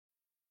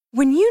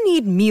When you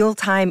need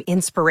mealtime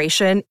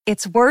inspiration,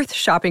 it's worth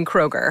shopping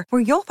Kroger,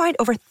 where you'll find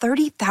over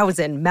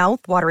 30,000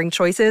 mouth-watering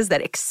choices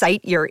that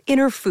excite your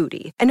inner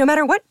foodie. And no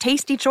matter what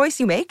tasty choice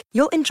you make,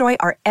 you'll enjoy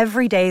our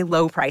everyday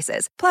low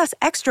prices, plus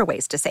extra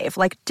ways to save,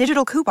 like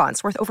digital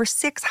coupons worth over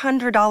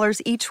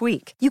 $600 each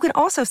week. You can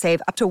also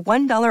save up to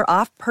 $1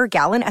 off per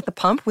gallon at the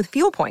pump with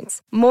fuel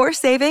points. More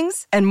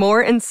savings and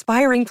more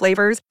inspiring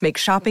flavors make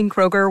shopping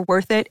Kroger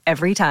worth it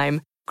every time.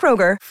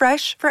 Kroger,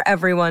 fresh for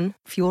everyone.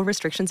 Fuel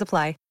restrictions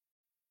apply.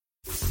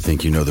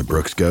 Think you know the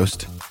Brooks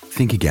Ghost?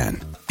 Think again.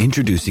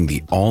 Introducing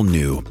the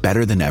all-new,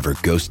 better-than-ever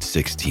Ghost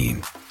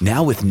 16.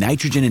 Now with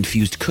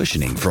nitrogen-infused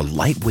cushioning for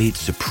lightweight,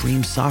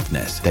 supreme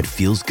softness that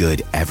feels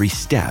good every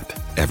step,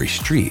 every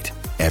street,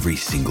 every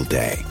single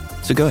day.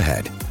 So go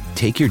ahead,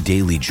 take your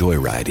daily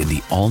joyride in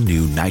the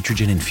all-new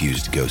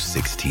nitrogen-infused Ghost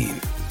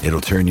 16.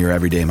 It'll turn your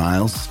everyday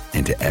miles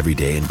into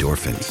everyday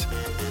endorphins.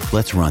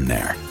 Let's run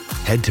there.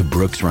 Head to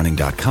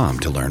brooksrunning.com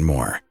to learn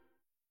more.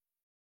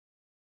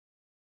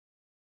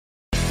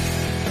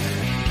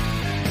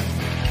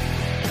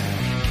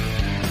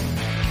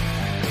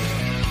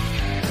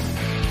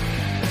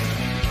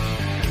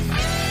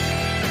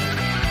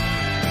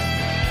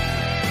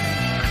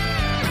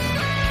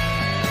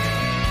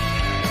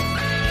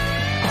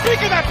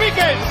 Pickle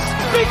Pickens!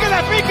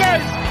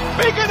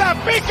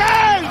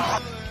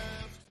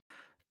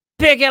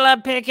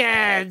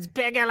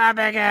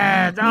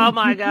 Oh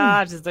my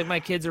gosh, it's like my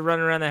kids are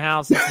running around the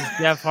house. This is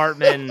Jeff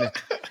Hartman,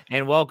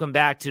 and welcome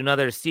back to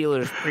another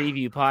Steelers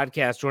preview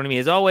podcast. Joining me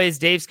as always,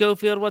 Dave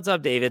Schofield. What's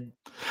up, David?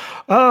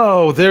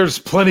 Oh, there's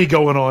plenty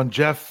going on,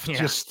 Jeff. Yeah.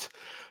 Just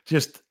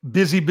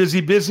busy.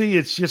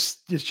 It's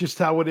just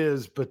how it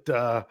is.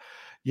 But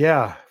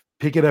yeah,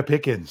 pick it up,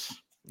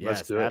 Pickens.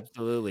 Let's Yes, do it.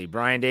 absolutely.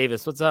 Brian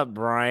Davis. What's up,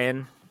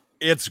 Brian?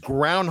 It's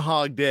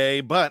Groundhog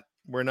Day, but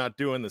we're not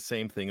doing the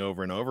same thing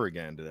over and over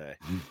again today.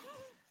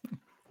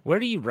 Where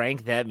do you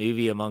rank that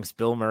movie amongst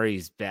Bill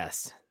Murray's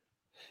best?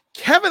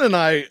 Kevin and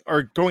I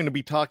are going to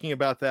be talking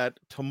about that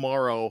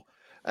tomorrow.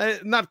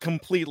 Not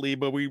completely,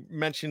 but we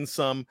mentioned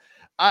some.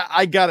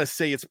 I got to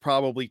say it's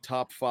probably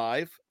top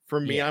 5. For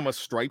me, Yeah. I'm a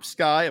Stripes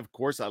guy. Of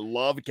course, I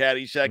love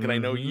Caddyshack, and I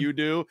know you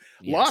do.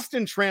 Yes. Lost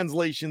in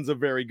Translation's a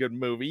very good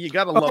movie. You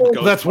got to love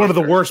Oh, that's one of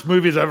the Ghostbusters. worst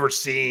movies I've ever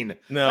seen.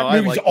 No, that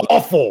I movie's like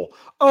awful.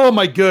 Oh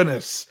my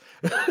goodness.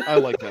 I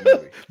like that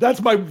movie.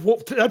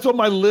 That's on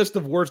my list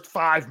of worst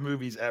 5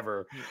 movies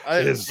ever.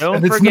 is, Don't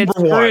and it's forget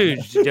number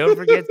 1. Scrooge. Don't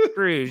forget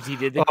Scrooge. He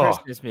did the Oh.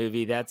 Christmas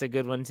movie. That's a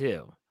good one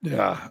too.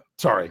 Yeah,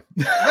 sorry.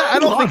 I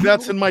don't think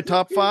that's in my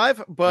top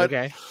 5, but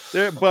Okay.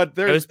 there's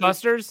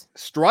Ghostbusters?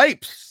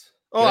 Stripes.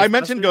 Oh, I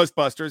mentioned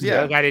Ghostbusters.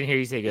 Yeah, I didn't hear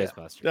you say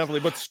Ghostbusters. definitely.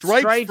 But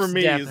Stripes for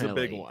me is a big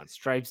definitely. one.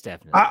 Stripes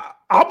definitely.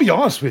 I'll be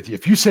honest with you.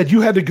 If you said you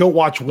had to go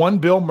watch one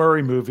Bill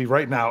Murray movie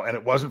right now and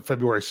it wasn't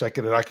February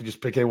 2nd and I could just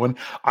pick anyone,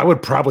 I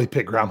would probably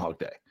pick Groundhog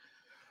Day.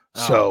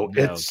 So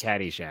it's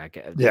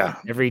Caddyshack. Yeah.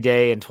 Every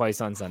day and twice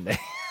on Sunday.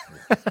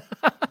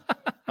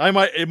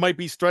 It might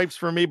be Stripes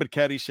for me, but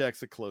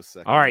Caddyshack's a close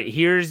second. All right,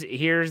 here's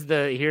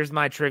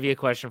my trivia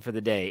question for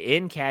the day.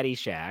 In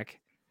Caddyshack,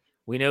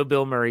 we know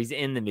Bill Murray's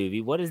in the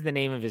movie. What is the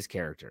name of his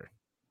character?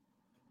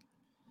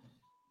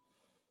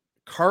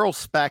 Carl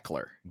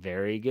Spackler.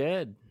 Very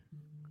good.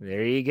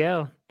 There you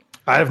go.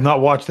 I have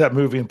not watched that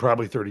movie in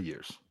probably 30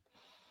 years.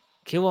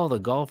 Kill all the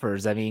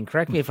golfers. I mean,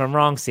 correct me if I'm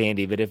wrong,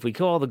 Sandy, but if we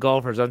kill all the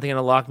golfers, aren't they going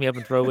to lock me up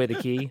and throw away the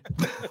key?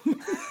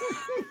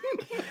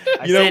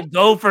 I said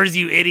gophers,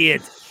 you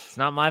idiot. It's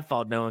not my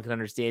fault no one can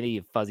understand you,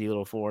 you fuzzy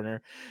little foreigner.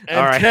 And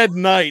All right. Ted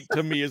Knight,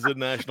 to me, is a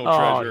national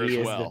treasure he as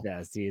is well. the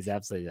best. He is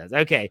absolutely the best.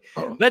 Okay,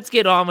 let's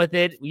get on with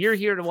it. You're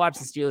here to watch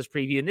the Steelers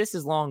preview, and this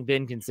has long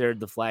been considered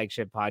the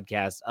flagship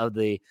podcast of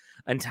the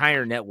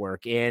entire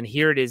network. And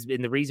here it is.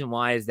 And the reason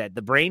why is that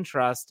the brain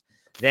trust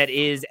that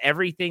is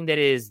everything that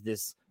is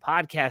this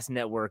podcast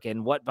network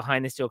and what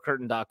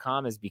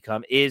BehindTheSteelCurtain.com has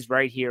become is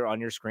right here on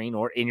your screen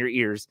or in your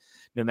ears,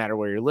 no matter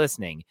where you're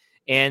listening.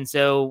 And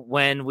so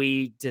when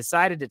we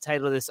decided to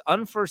title this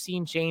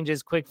Unforeseen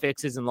Changes, Quick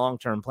Fixes, and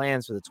Long-Term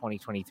Plans for the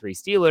 2023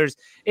 Steelers,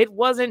 it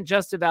wasn't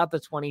just about the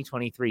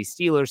 2023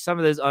 Steelers. Some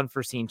of those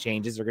unforeseen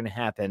changes are going to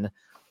happen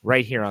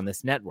right here on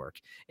this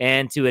network.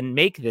 And to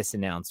make this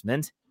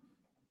announcement,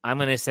 I'm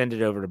going to send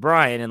it over to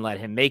Brian and let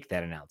him make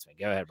that announcement.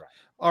 Go ahead, Brian.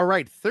 All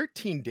right.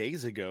 13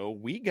 days ago,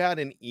 we got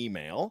an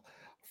email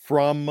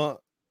from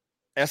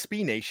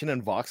SB Nation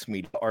and Vox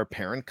Media, our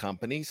parent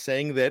company,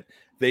 saying that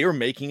they are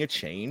making a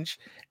change,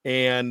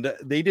 and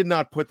they did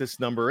not put this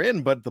number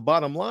in, but the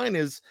bottom line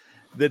is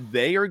that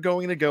they are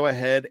going to go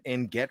ahead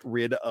and get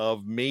rid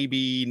of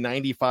maybe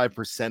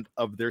 95%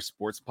 of their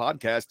sports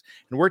podcast.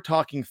 And we're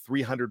talking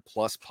 300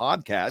 plus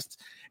podcasts.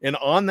 And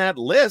on that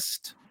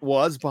list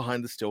was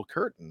Behind the Steel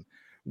Curtain,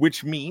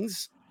 which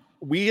means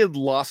we had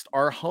lost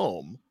our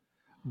home.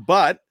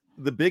 But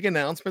the big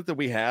announcement that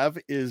we have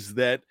is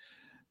that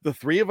the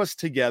three of us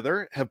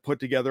together have put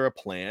together a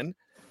plan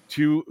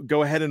to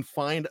go ahead and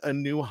find a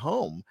new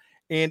home.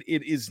 And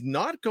it is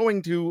not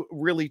going to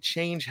really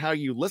change how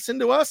you listen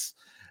to us.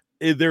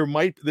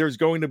 There's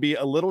going to be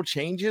a little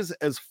changes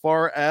as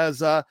far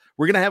as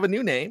we're going to have a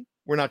new name.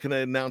 We're not going to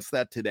announce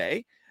that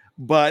today,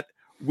 but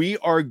we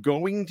are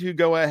going to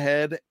go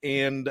ahead,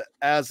 and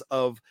as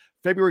of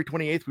February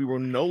 28th, we will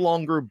no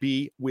longer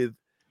be with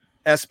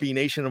SB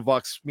Nation and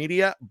Vox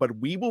Media, but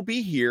we will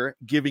be here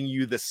giving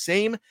you the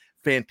same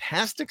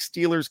fantastic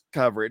Steelers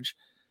coverage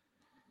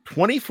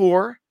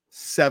 24/7,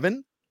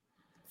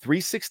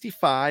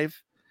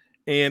 365,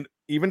 and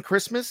even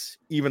Christmas,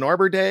 even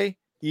Arbor Day,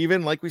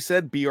 even, like we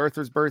said, B.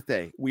 Arthur's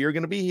birthday. We are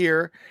going to be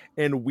here,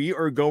 and we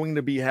are going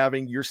to be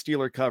having your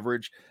Steeler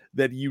coverage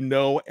that you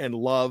know and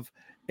love,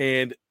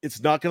 and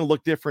it's not going to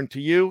look different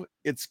to you.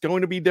 It's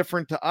going to be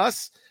different to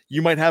us.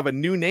 You might have a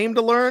new name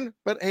to learn,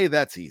 but hey,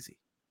 that's easy.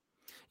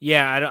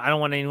 Yeah, I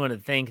don't want anyone to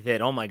think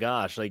that, oh my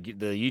gosh, like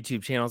the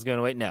YouTube channel is going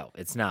away. No,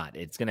 it's not.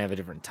 It's going to have a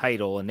different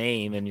title, a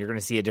name, and you're going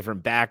to see a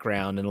different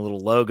background and a little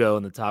logo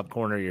in the top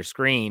corner of your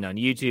screen on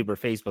YouTube or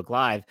Facebook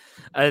Live.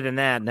 Other than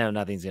that, no,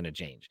 nothing's going to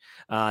change.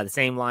 The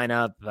same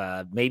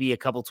lineup, maybe a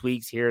couple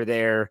tweaks here or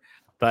there,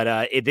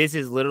 but this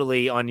is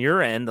literally on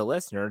your end, the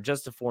listener,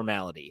 just a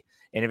formality.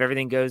 And if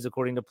everything goes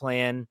according to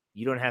plan,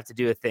 you don't have to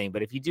do a thing.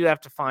 But if you do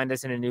have to find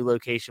us in a new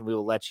location, we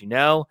will let you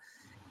know.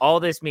 All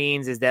this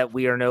means is that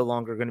we are no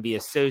longer going to be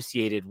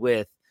associated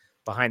with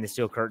Behind the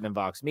Steel Curtain and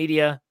Vox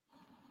Media.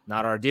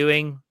 Not our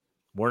doing.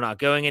 We're not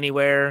going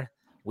anywhere.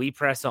 We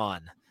press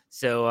on.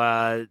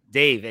 So,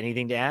 Dave,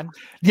 anything to add?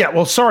 Yeah,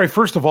 well, sorry.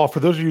 First of all, for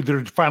those of you that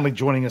are finally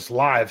joining us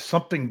live,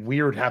 something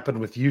weird happened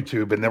with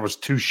YouTube, and there was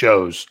 2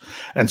 shows,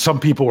 and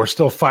some people were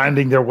still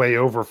finding their way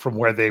over from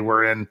where they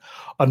were in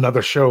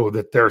another show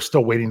that they're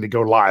still waiting to go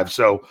live.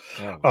 So,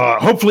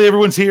 hopefully,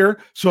 everyone's here.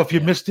 So, if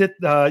you missed it,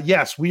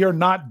 yes, we are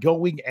not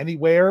going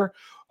anywhere.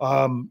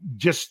 When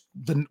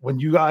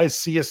you guys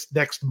see us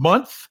next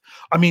month,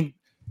 I mean,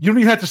 you don't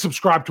even have to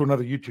subscribe to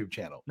another YouTube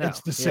channel. No,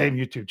 it's the same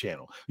YouTube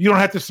channel. You don't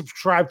have to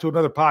subscribe to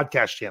another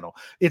podcast channel.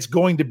 It's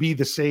going to be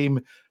the same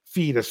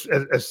feed as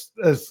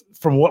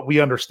from what we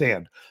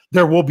understand.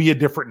 There will be a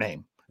different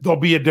name. There'll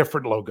be a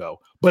different logo,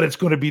 but it's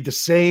going to be the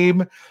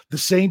same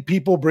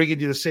people bringing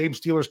you the same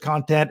Steelers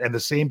content and the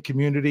same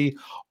community,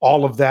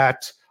 all of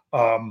that.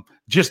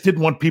 Just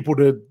didn't want people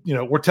to,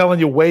 we're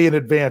telling you way in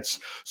advance.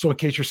 So in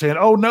case you're saying,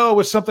 oh no,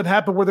 if something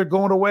happened where they're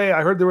going away,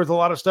 I heard there was a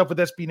lot of stuff with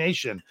SB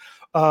Nation.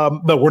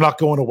 No, we're not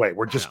going away.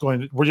 We're just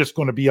going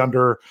to be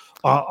under,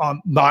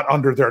 not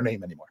under their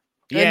name anymore.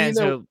 Yeah. And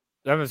so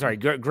I'm sorry.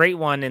 Great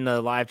one in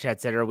the live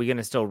chat said, are we going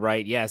to still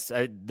write? Yes.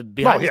 The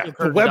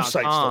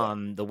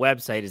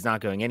website is not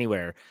going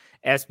anywhere.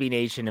 SB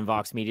Nation and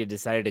Vox Media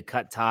decided to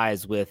cut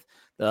ties with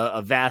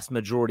a vast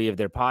majority of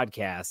their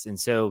podcasts. And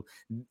so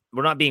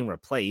we're not being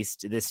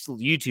replaced. This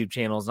YouTube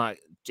channel is not,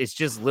 it's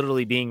just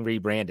literally being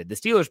rebranded. The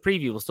Steelers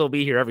preview will still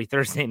be here every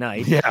Thursday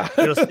night. Yeah.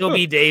 It'll still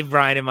be Dave,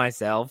 Brian, and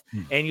myself.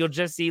 And you'll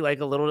just see like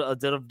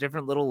a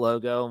different little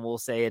logo, and we'll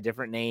say a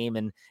different name,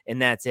 and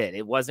that's it.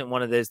 It wasn't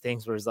one of those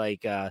things where it's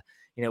like,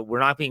 we're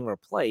not being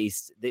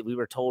replaced, that we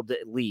were told to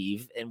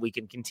leave, and we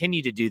can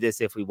continue to do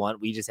this if we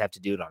want. We just have to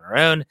do it on our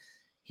own.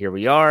 Here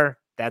we are.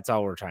 That's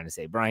all we're trying to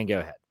say. Brian, go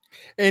ahead.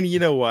 And you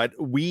know what?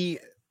 We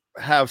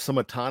have some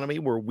autonomy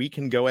where we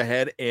can go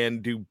ahead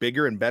and do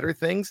bigger and better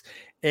things.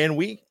 And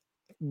we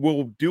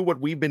will do what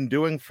we've been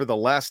doing for the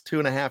last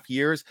 2.5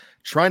 years,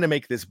 trying to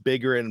make this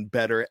bigger and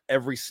better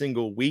every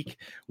single week.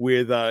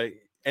 With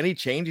any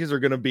changes are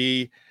going to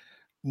be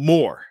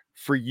more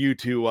for you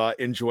to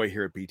enjoy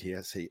here at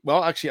BTSC.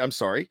 Well, actually, I'm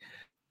sorry,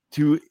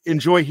 to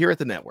enjoy here at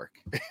the network.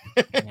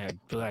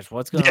 Gosh,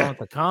 what's going on with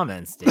the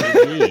comments, Dave?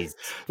 Jeez.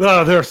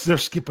 They're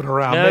skipping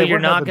around. No, you're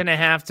not going to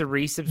have to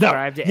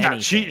resubscribe to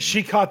anything.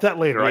 She caught that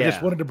later. Yeah. I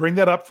just wanted to bring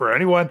that up for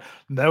anyone.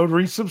 No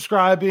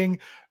resubscribing,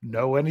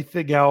 no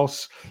anything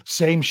else.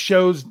 Same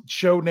show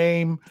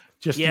name.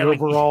 Just the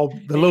overall,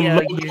 the little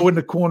logo in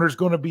the corner is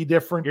going to be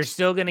different. You're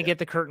still going to get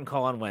the curtain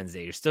call on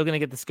Wednesday. You're still going to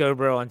get the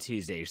Scobro on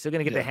Tuesday. You're still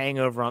going to get the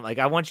hangover on. Like,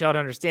 I want y'all to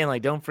understand,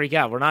 like, don't freak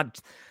out. We're not,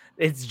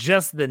 it's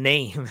just the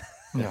name.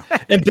 Yeah.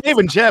 And Dave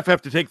and Jeff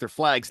have to take their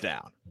flags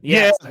down.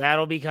 Yes,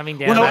 that'll be coming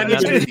down.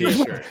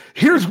 Well,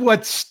 here's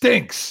what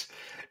stinks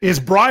is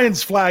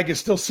Brian's flag is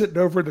still sitting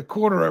over in the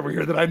corner over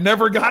here that I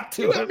never got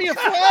to. You got me a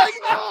flag?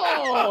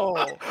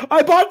 No.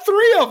 I bought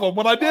 3 of them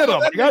when I did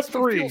them. I got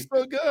 3.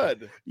 So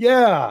good.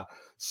 Yeah.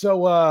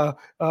 So,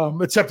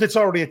 except it's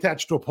already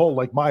attached to a pole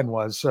like mine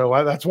was.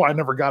 So that's why I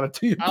never got it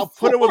to you. I'll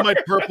put it with my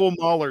purple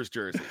Maulers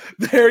jersey.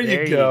 There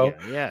you go.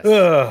 Yes.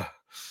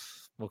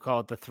 We'll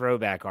call it the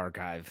throwback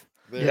archive.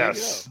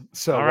 Yes.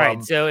 So, all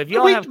right. So if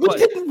y'all have, we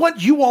didn't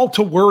want you all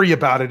to worry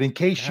about it in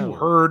case you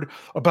heard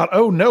about,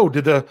 oh no,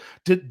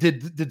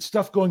 did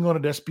stuff going on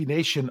at SB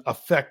Nation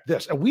affect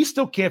this? And we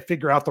still can't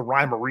figure out the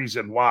rhyme or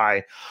reason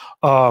why.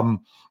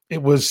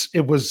 It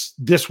was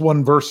this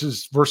one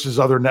versus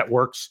other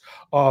networks,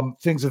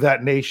 things of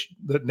that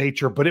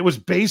nature. But it was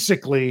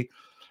basically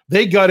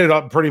they gutted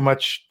up pretty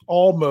much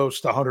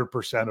almost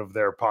 100% of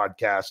their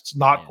podcasts,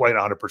 not quite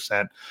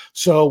 100%.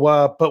 So,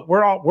 but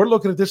we're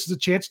looking at this as a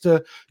chance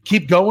to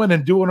keep going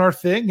and doing our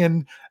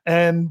thing,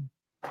 and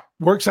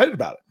we're excited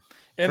about it.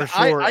 And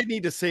sure. I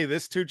need to say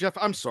this too, Jeff.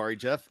 I'm sorry,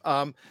 Jeff.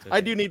 I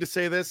do need to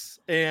say this,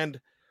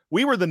 and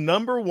we were the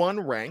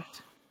 #1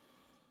 ranked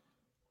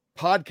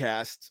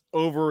podcasts,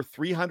 over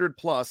 300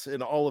 plus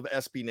in all of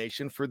SB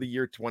Nation for the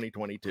year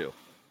 2022.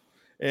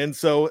 And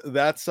so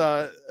that's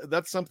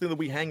something that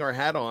we hang our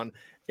hat on,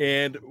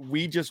 and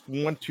we just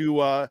want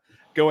to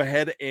go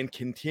ahead and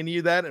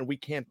continue that, and we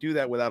can't do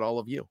that without all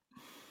of you.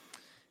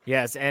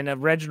 Yes,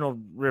 and Reginald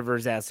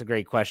Rivers asked a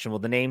great question. Will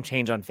the name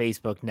change on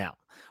Facebook? No.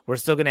 We're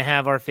still going to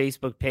have our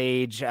Facebook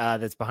page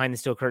that's Behind the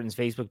Steel Curtains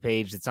Facebook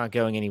page. It's not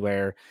going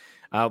anywhere.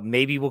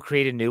 Maybe we'll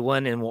create a new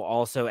one, and we'll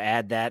also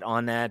add that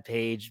on that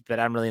page, but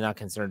I'm really not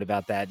concerned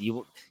about that.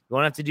 You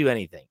won't have to do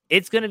anything.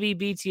 It's going to be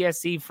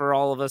BTSC for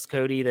all of us,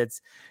 Cody.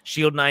 That's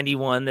Shield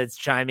 91 that's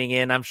chiming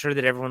in. I'm sure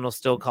that everyone will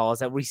still call us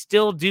that. We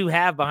still do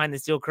have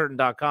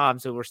BehindTheSteelCurtain.com,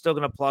 so we're still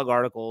going to plug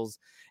articles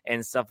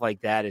and stuff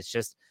like that. It's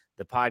just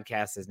the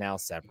podcast is now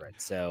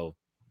separate. So,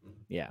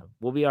 yeah,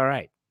 we'll be all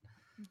right.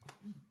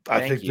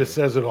 I think this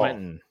says it all.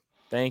 Quentin,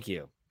 thank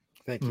you.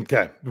 Thank you.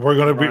 Okay,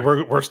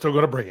 we're still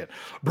gonna bring it.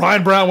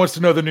 Brian Brown wants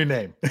to know the new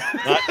name.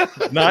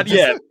 Not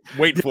yet.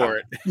 Wait for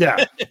it.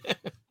 Yeah.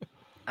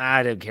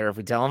 I don't care if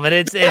we tell him, but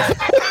it's I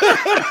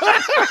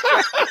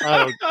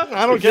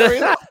don't care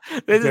either.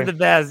 This is the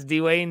best.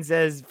 Dwayne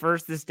says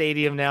first the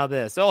stadium, now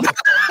this. Oh,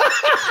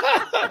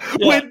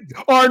 When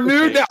our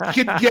new I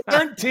can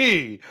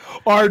guarantee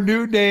our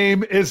new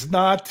name is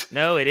not.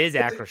 no, it is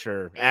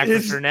Acrisure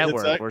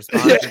Network. We're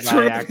sponsored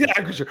by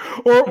Acrisure.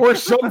 or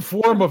some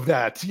form of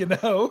that,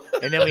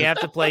 And then we have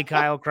to play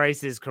Kyle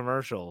Kreis's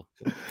commercial.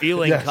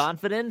 Feeling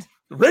confident?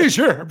 Raise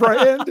your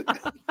brand.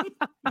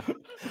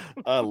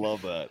 I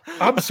love that.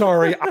 I'm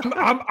sorry.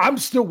 I'm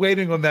still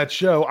waiting on that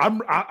show.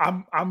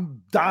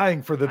 I'm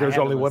dying for the There's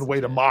Only One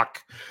Way to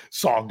Mock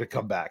song to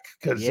come back,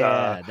 because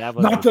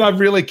not that I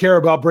really care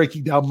about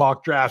breaking down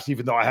mock drafts,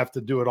 even though I have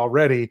to do it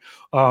already.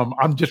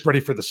 I'm just ready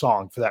for the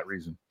song for that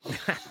reason.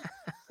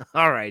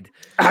 All right.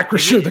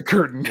 Acrisure the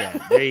curtain.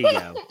 Yeah, there you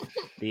go.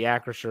 The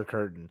Acrisure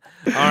curtain.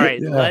 All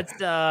right,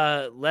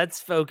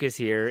 let's focus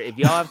here. If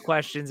y'all have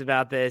questions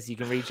about this, you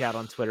can reach out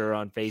on Twitter or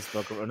on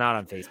Facebook, or not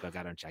on Facebook.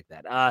 I don't check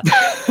that.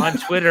 On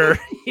Twitter,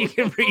 you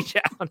can reach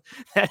out.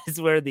 That is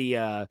where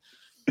the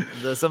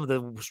some of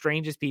the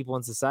strangest people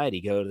in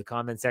society go, to the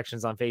comment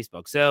sections on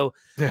Facebook. So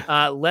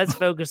let's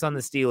focus on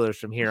the Steelers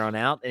from here on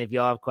out. And if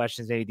y'all have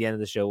questions, maybe at the end of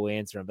the show we'll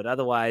answer them. But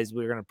otherwise,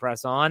 we're going to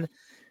press on.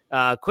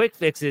 Quick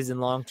fixes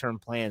and long-term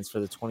plans for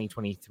the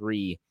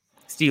 2023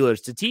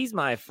 Steelers. To tease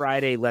my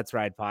Friday Let's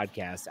Ride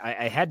podcast,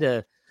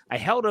 I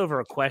held over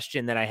a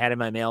question that I had in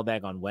my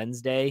mailbag on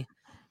Wednesday,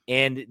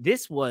 and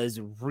this was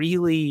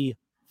really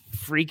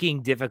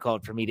freaking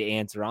difficult for me to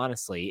answer,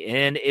 honestly.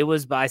 And it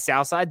was by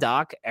Southside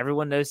Doc.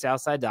 Everyone knows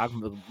Southside Doc,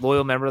 a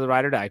loyal member of the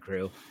Ride or Die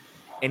crew.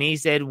 And he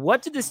said,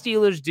 what did the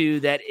Steelers do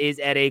that is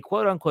at a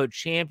quote-unquote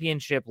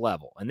championship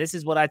level? And this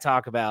is what I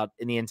talk about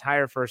in the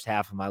entire first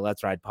half of my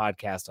Let's Ride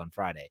podcast on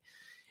Friday.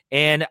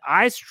 And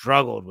I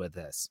struggled with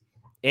this.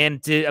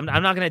 And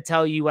I'm not going to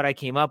tell you what I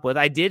came up with.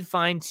 I did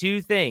find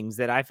two things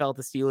that I felt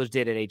the Steelers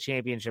did at a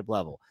championship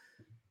level.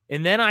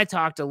 And then I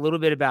talked a little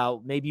bit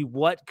about maybe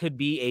what could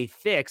be a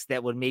fix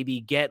that would maybe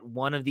get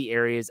one of the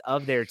areas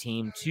of their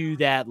team to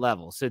that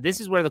level. So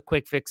this is where the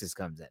quick fixes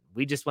comes in.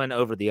 We just went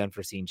over the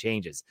unforeseen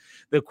changes.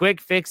 The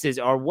quick fixes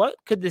are, what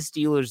could the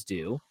Steelers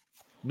do,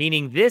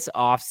 meaning this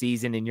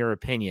offseason, in your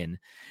opinion,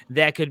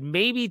 that could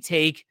maybe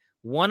take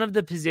one of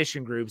the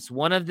position groups,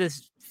 one of the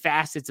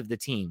facets of the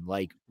team,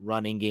 like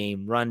running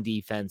game, run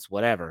defense,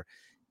 whatever,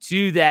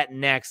 to that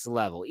next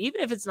level, even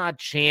if it's not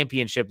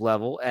championship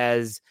level,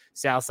 as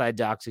Southside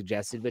Doc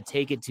suggested, but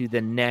take it to the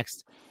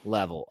next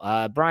level.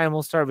 Brian,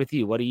 we'll start with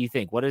you. What do you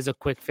think? What is a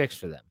quick fix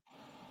for them?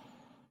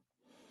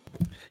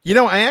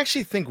 I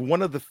actually think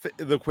one of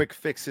the quick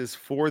fixes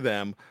for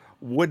them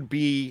would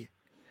be,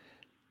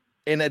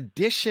 in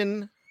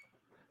addition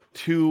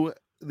to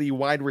the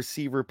wide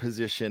receiver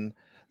position,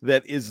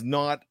 that is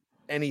not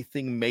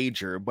anything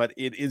major, but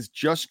it is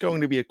just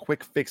going to be a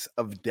quick fix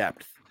of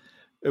depth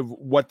of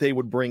what they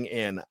would bring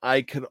in.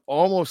 I could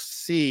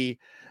almost see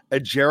a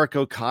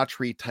Jericho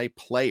Cotchery type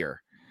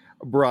player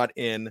brought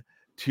in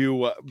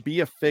to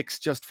be a fix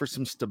just for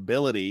some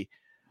stability,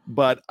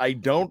 but I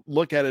don't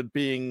look at it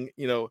being,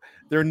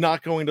 they're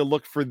not going to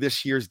look for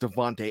this year's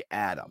Devontae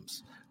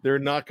Adams. They're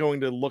not going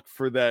to look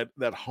for that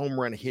home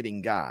run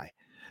hitting guy.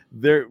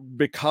 They're,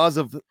 because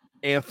of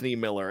Anthony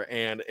Miller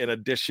and an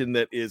addition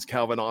that is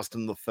Calvin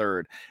Austin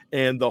III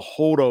and the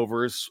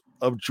holdovers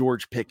of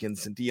George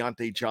Pickens and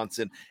Deontay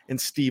Johnson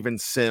and Steven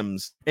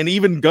Sims and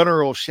even Gunnar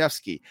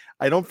Olszewski.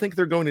 I don't think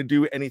they're going to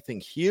do anything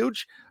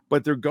huge,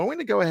 but they're going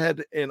to go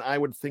ahead and I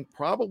would think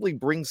probably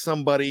bring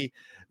somebody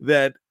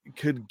that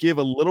could give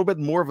a little bit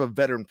more of a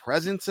veteran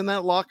presence in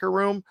that locker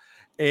room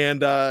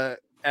and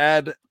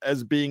add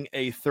as being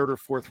a third or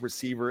fourth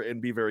receiver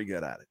and be very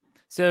good at it.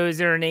 So is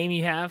there a name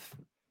you have?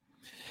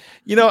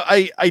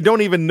 I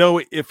don't even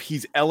know if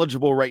he's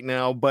eligible right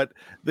now, but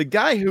the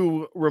guy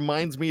who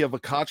reminds me of a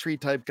Cotchery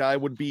type guy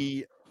would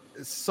be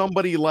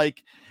somebody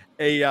like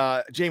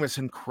a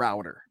Jamison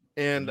Crowder.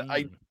 And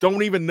I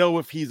don't even know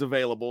if he's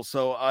available.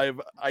 So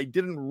I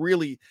didn't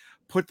really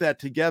put that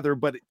together,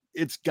 but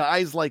it's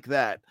guys like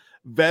that,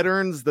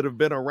 veterans that have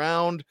been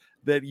around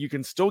that you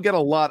can still get a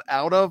lot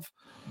out of,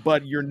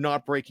 but you're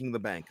not breaking the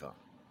bank on?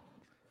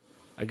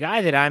 A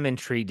guy that I'm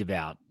intrigued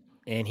about,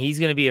 and he's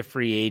going to be a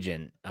free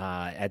agent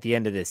at the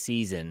end of this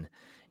season,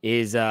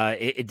 is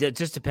it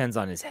just depends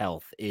on his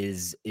health,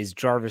 is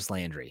Jarvis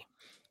Landry.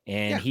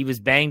 And he was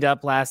banged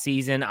up last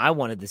season. I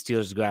wanted the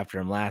Steelers to go after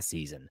him last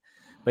season.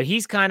 But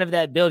he's kind of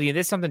that building.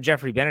 This is something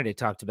Jeffrey Benedict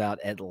talked about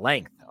at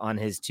length on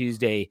his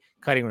Tuesday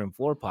Cutting Room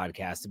Floor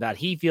podcast about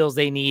he feels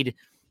they need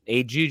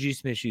a Juju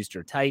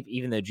Smith-Schuster type,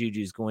 even though Juju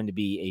is going to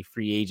be a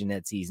free agent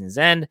at season's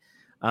end.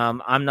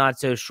 I'm not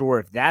so sure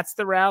if that's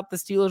the route the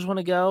Steelers want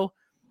to go.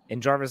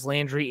 And Jarvis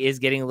Landry is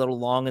getting a little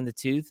long in the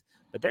tooth.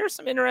 But there are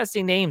some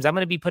interesting names. I'm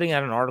going to be putting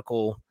out an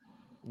article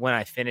when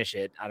I finish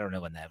it. I don't know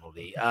when that will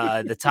be.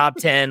 The top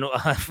 10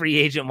 free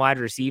agent wide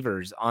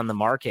receivers on the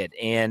market.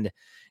 And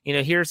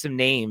here are some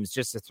names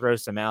just to throw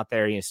some out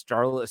there.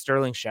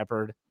 Sterling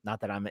Shepard,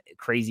 not that I'm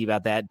crazy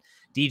about that.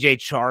 DJ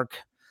Chark,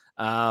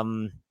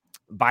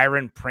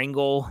 Byron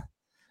Pringle,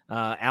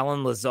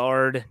 Alan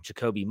Lazard,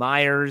 Jacoby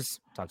Myers.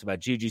 Talked about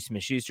Juju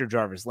Smith-Schuster,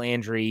 Jarvis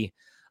Landry.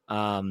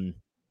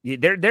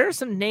 There are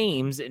some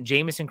names.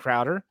 Jamison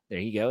Crowder, there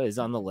you go, is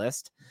on the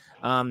list.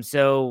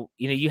 So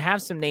you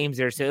have some names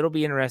there. So it'll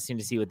be interesting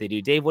to see what they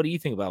do. Dave, what do you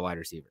think about wide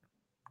receiver?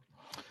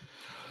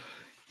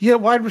 Yeah,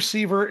 wide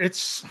receiver.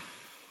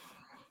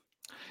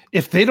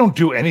 If they don't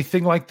do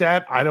anything like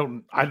that, I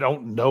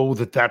don't know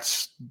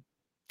that's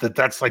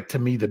like, to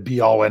me, the be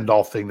all end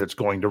all thing that's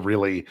going to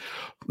really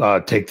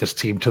take this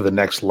team to the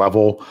next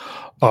level.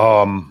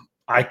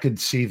 I could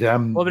see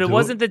them. Well, but it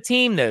wasn't the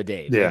team though,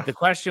 Dave. Yeah. The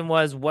question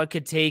was what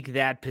could take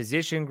that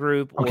position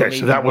group or maybe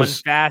so that one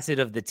was facet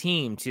of the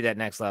team to that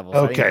next level.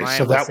 So okay.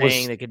 So that was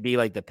saying that could be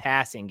like the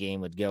passing game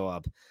would go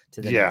up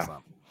to the next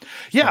level.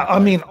 Yeah. I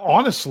mean,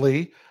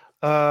 honestly,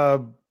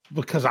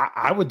 because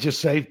I would just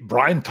say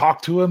Brian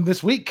talked to him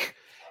this week,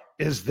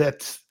 is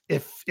that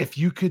if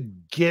you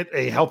could get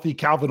a healthy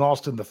Calvin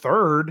Austin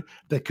III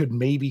that could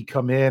maybe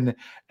come in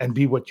and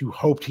be what you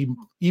hoped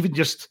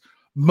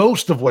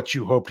most of what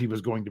you hoped he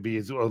was going to be,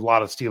 is a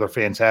lot of Steeler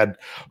fans had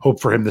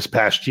hope for him this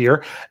past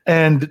year,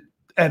 and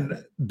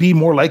be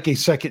more like a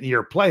second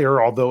year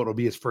player, although it'll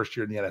be his first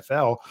year in the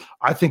NFL.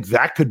 I think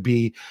that could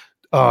be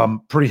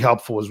pretty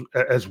helpful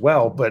as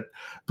well. But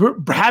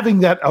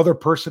having that other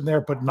person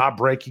there, but not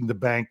breaking the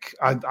bank,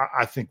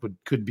 I think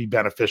could be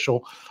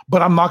beneficial.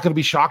 But I'm not going to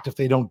be shocked if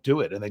they don't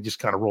do it and they just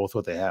kind of roll with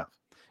what they have.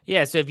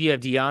 Yeah. So if you have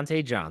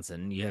Deontay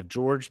Johnson, you have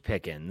George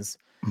Pickens,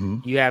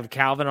 you have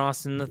Calvin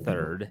Austin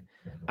III.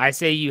 I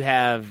say you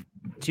have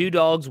 2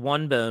 dogs,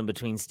 1 bone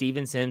between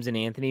Steven Sims and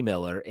Anthony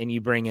Miller, and you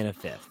bring in a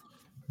 5th.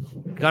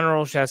 Gunnar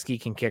Olszewski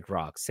can kick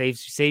rocks.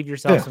 Save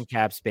yourself some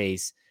cap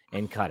space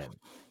and cut him.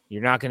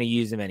 You're not going to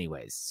use him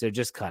anyways, so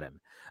just cut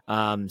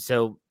him.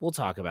 So we'll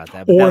talk about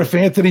that. Or if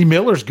Anthony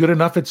Miller's good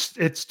enough,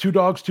 it's 2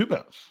 dogs, 2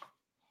 bones.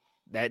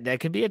 That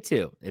could be it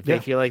too, if they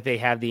feel like they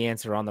have the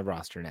answer on the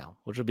roster now,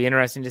 which will be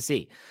interesting to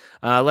see.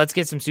 Let's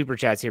get some super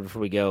chats here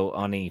before we go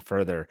on any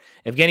further.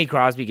 Evgeny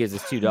Crosby gives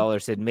us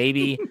 $2, said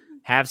maybe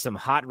have some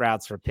hot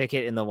routes for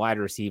Pickett and the wide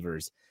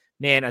receivers.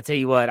 Man, I'll tell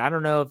you what, I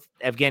don't know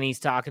if Evgeny's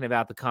talking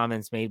about the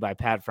comments made by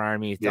Pat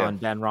Freiermuth on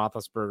Ben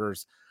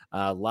Roethlisberger's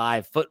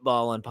live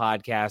football and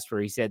podcast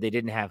where he said they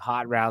didn't have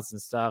hot routes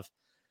and stuff.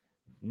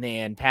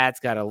 Man, Pat's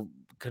got to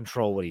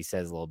control what he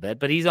says a little bit,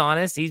 but he's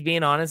honest. He's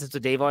being honest. That's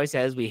what Dave always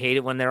says. We hate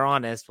it when they're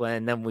honest,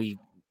 then we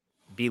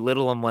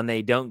belittle them when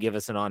they don't give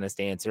us an honest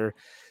answer.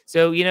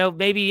 So,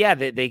 maybe,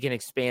 they can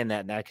expand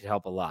that, and that could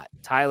help a lot.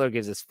 Tyler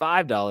gives us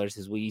 $5,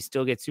 says, will you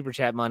still get super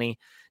chat money?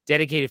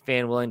 Dedicated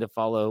fan willing to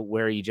follow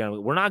where you generally.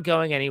 We're not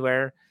going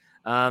anywhere.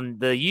 The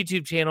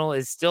YouTube channel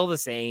is still the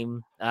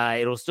same.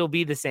 It'll still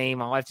be the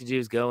same. All I have to do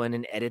is go in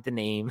and edit the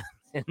name.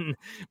 And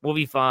we'll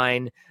be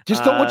fine.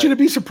 Just don't want you to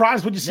be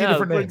surprised when you see a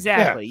different name.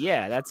 Exactly.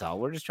 Yeah, that's all.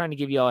 We're just trying to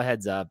give you all a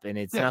heads up, and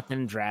it's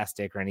nothing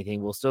drastic or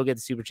anything. We'll still get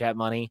the super chat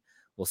money.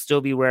 We'll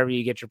still be wherever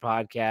you get your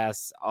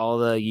podcasts, all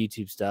the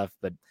YouTube stuff.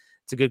 But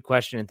it's a good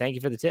question, and thank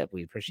you for the tip.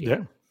 We appreciate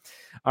it.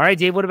 All right,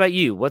 Dave, what about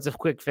you? What's a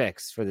quick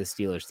fix for the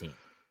Steelers team?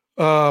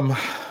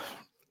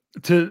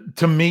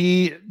 To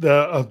me,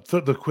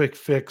 the quick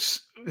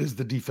fix is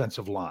the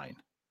defensive line.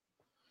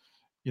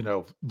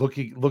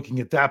 Looking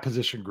at that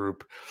position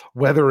group,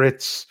 whether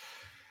it's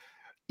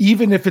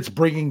even if it's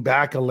bringing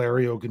back a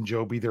Larry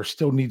Ogunjobi, there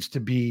still needs to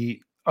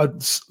be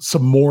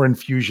some more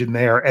infusion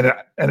there, and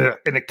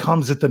it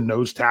comes at the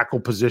nose tackle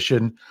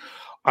position.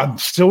 I'm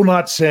still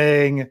not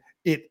saying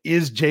it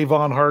is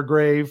Javon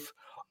Hargrave.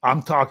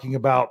 I'm talking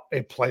about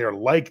a player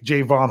like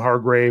Javon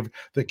Hargrave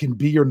that can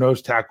be your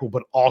nose tackle,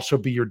 but also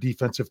be your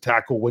defensive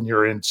tackle when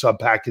you're in sub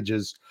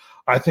packages.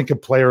 I think a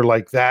player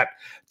like that,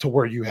 to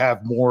where you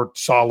have more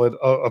solid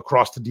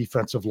across the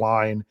defensive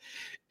line,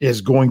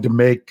 is going to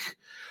make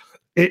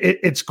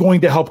it's going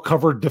to help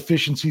cover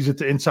deficiencies at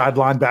the inside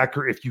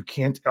linebacker if you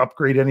can't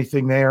upgrade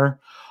anything there.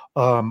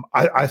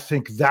 I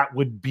think that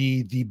would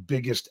be the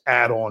biggest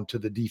add-on to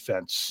the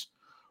defense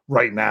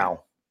right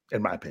now,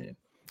 in my opinion.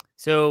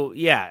 So,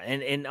 yeah,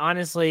 and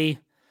honestly,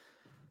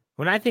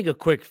 when I think of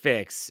quick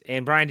fix,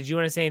 and Brian, did you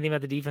want to say anything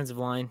about the defensive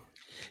line?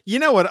 You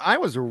know what? I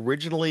was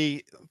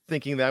originally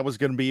thinking that was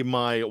going to be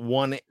my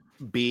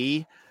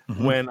 1B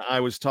when I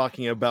was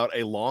talking about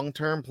a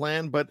long-term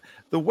plan, but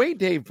the way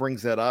Dave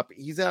brings that up,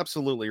 he's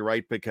absolutely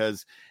right,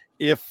 because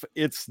if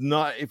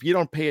you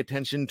don't pay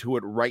attention to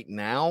it right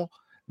now,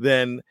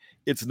 then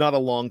it's not a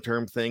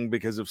long-term thing,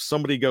 because if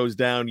somebody goes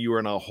down, you are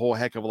in a whole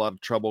heck of a lot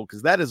of trouble,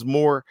 because that is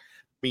more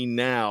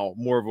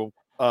of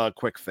a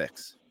quick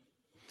fix.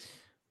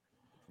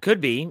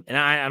 Could be, and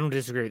I don't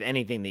disagree with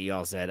anything that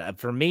y'all said.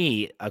 For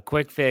me, a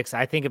quick fix,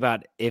 I think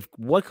about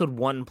what could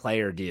one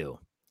player do?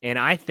 And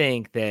I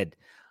think that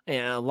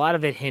a lot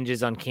of it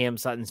hinges on Cam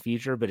Sutton's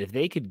future, but if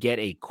they could get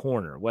a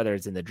corner, whether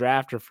it's in the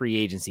draft or free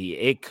agency,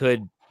 it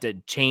could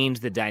change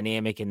the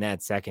dynamic in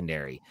that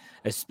secondary,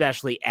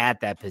 especially at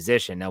that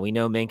position. Now, we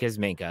know Minka's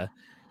Minka.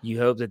 You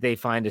hope that they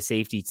find a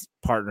safety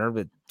partner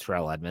with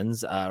Terrell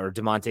Edmonds or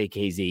DeMonte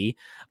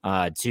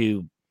KZ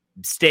to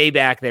stay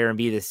back there and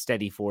be the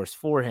steady force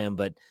for him.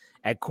 But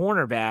at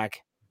cornerback,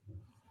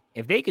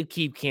 if they could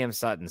keep Cam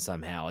Sutton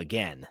somehow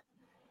again,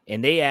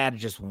 and they add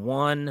just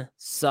one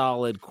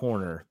solid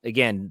corner,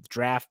 again,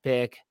 draft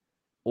pick,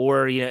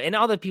 or, and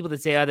all the people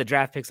that say, the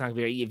draft pick's not going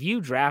to be, if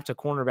you draft a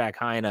cornerback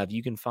high enough,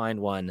 you can find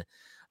one.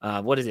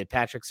 What is it?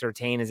 Patrick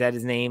Surtain, is that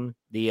his name?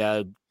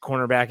 The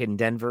cornerback in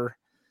Denver.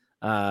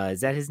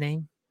 Is that his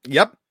name?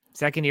 Yep.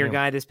 Second year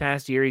guy this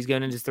past year. He's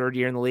going into his third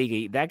year in the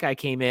league. That guy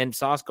came in.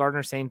 Sauce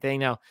Gardner, same thing.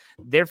 Now,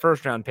 their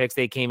first round picks,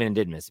 they came in and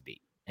didn't miss a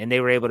beat, and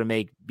they were able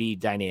to be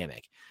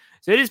dynamic.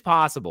 So it is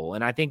possible.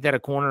 And I think that a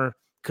corner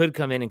could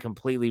come in and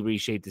completely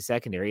reshape the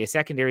secondary, a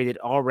secondary that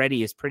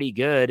already is pretty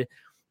good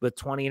with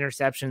 20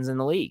 interceptions in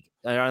the league.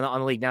 On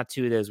the league, now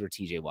 2 of those were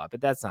TJ Watt,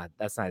 but that's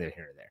neither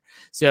here nor there.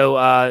 So,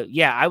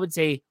 I would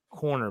say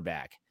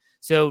cornerback.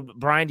 So,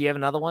 Brian, do you have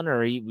another one,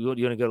 or you want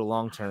to go to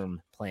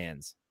long-term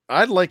plans?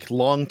 I'd like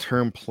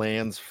long-term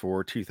plans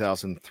for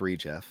 2003,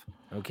 Jeff.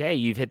 Okay,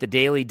 you've hit the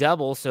daily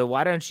double, so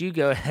why don't you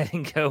go ahead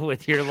and go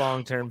with your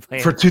long-term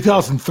plan for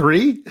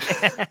 2003?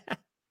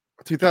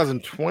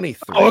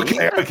 2023.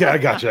 Okay, I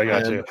got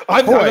you.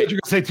 I thought you were going to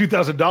say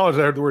 $2,000. I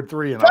heard the word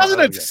 3. And doesn't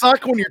it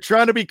suck when you're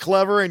trying to be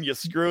clever and you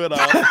screw it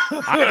up?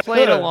 I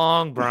played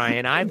along,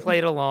 Brian. I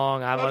played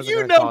along. I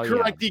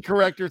wasn't.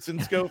 Corrector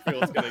since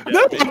Schofield's going to get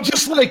No, me. I'm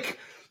just like,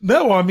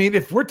 no. I mean,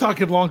 if we're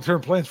talking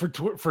long-term plans for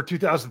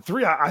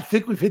 2003, I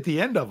think we've hit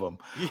the end of them.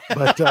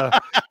 But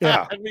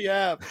yeah, we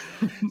have.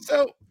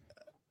 So,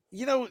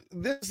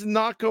 this is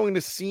not going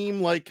to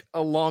seem like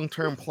a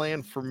long-term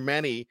plan for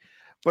many,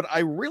 but I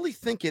really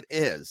think it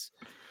is.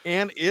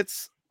 And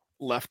it's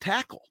left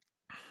tackle.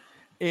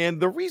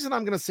 And the reason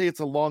I'm going to say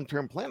it's a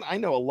long-term plan, I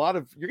know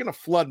you're going to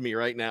flood me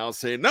right now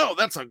saying, no,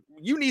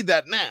 you need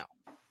that now.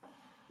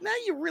 Now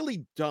you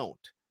really don't,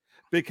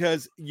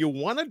 because you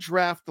want to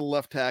draft the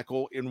left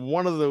tackle in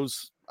one of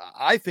those.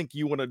 I think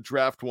you want to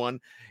draft one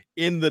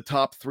in the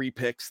top 3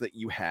 picks that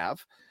you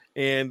have.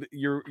 And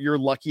you're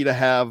lucky to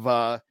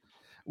have,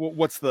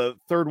 what's the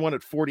third one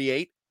at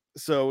 48?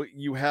 So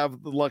you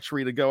have the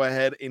luxury to go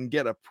ahead and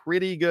get a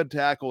pretty good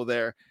tackle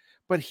there,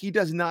 but he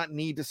does not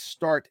need to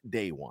start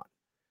day one.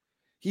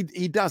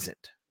 He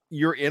doesn't.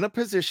 You're in a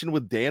position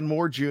with Dan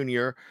Moore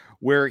Jr.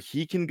 where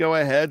he can go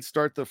ahead,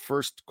 start the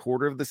first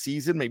quarter of the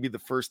season, maybe the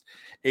first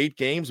 8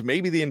 games,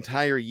 maybe the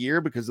entire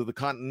year because of the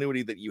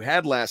continuity that you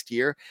had last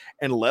year,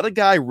 and let a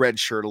guy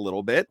redshirt a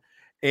little bit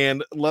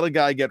and let a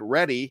guy get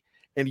ready.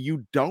 And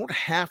you don't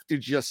have to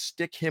just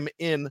stick him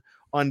in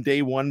on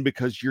day one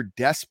because you're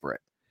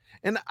desperate.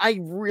 And I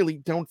really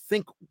don't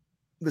think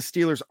the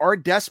Steelers are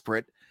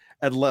desperate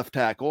at left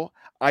tackle.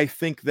 I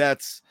think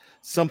that's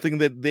something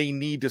that they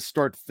need to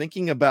start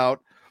thinking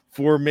about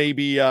for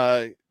maybe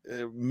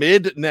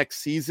mid next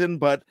season,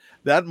 but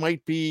that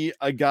might be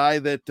a guy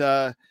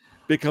that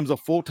becomes a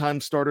full-time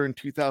starter in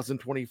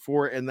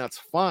 2024, and that's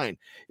fine.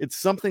 It's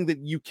something that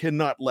you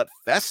cannot let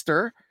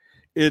fester.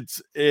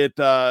 It's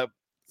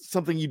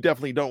something you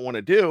definitely don't want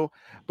to do,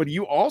 but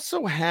you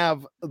also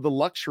have the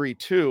luxury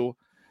too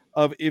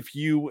of, if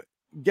you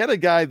get a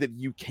guy that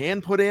you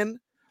can put in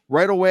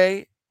right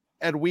away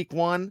at week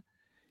 1,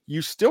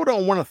 you still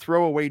don't want to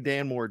throw away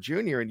Dan Moore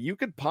Jr. And you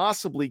could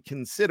possibly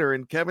consider,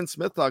 and Kevin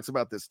Smith talks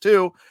about this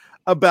too,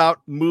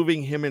 about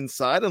moving him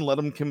inside and let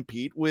him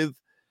compete with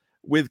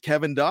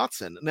Kevin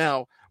Dotson.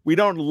 Now, you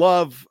don't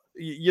love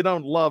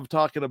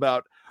talking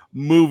about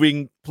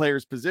moving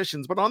players'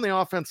 positions, but on the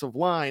offensive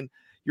line,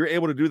 you're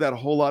able to do that a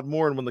whole lot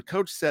more. And when the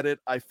coach said it,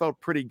 I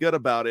felt pretty good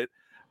about it.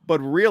 But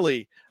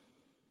really,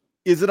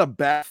 is it a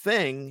bad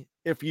thing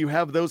if you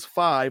have those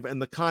 5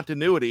 and the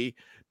continuity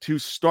to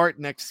start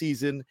next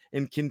season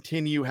and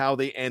continue how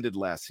they ended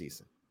last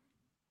season?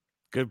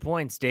 Good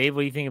points, Dave.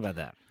 What do you think about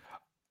that?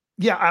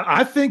 Yeah,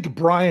 I think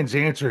Brian's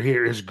answer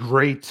here is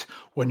great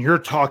when you're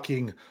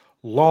talking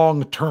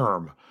long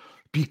term,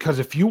 because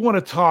if you want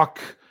to talk,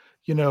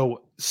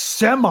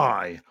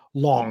 semi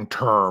long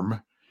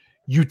term,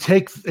 you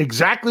take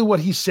exactly what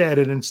he said,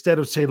 and instead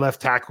of say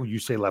left tackle, you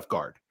say left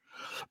guard.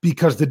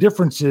 Because the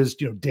difference is,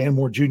 Dan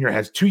Moore Jr.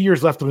 has 2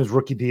 years left on his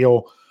rookie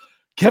deal.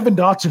 Kevin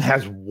Dotson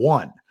has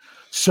 1.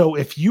 So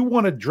if you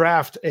want to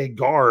draft a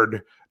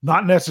guard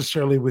not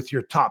necessarily with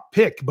your top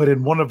pick, but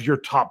in one of your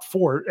top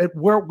 4,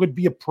 where it would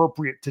be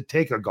appropriate to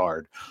take a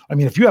guard. I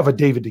mean, if you have a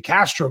David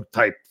DeCastro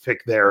type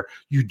pick there,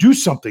 you do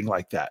something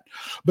like that.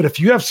 But if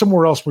you have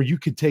somewhere else where you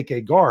could take a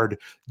guard,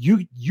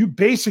 you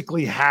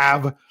basically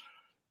have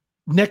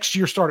next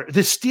year starter.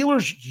 The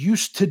Steelers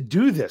used to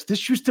do this.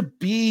 This used to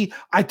be,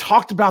 I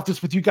talked about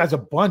this with you guys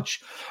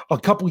a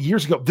couple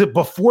years ago,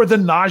 before the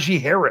Najee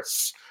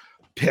Harris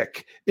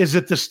pick, is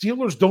that the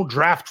Steelers don't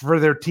draft for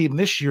their team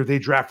this year. They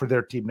draft for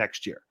their team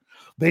next year.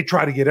 They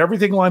try to get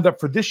everything lined up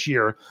for this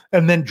year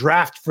and then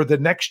draft for the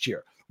next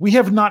year. We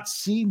have not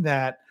seen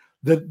that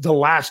the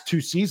last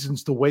 2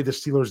 seasons, the way the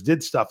Steelers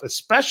did stuff,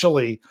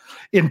 especially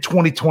in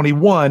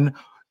 2021.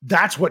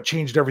 That's what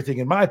changed everything,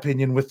 in my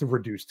opinion, with the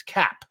reduced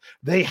cap.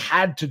 They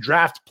had to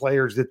draft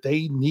players that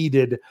they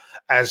needed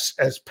as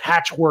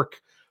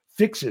patchwork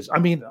fixes. I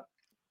mean,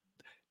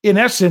 in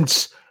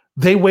essence,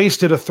 they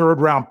wasted a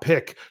 3rd-round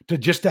pick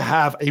to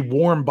have a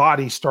warm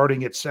body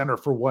starting at center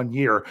for 1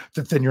 year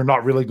that then you're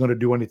not really going to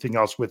do anything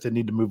else with and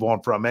need to move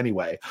on from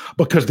anyway,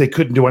 because they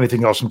couldn't do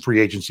anything else in free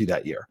agency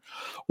that year,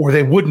 or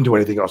they wouldn't do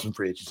anything else in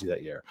free agency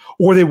that year,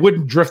 or they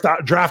wouldn't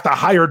draft a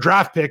higher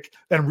draft pick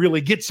and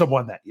really get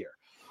someone that year.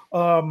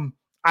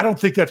 I don't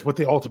think that's what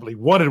they ultimately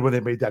wanted when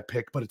they made that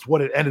pick, but it's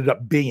what it ended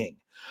up being.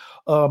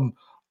 When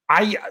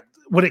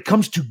it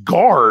comes to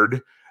guard,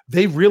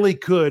 they really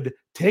could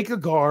take a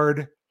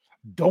guard.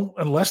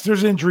 Unless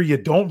there's injury, you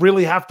don't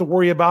really have to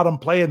worry about him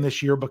playing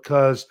this year,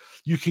 because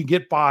you can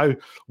get by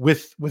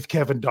with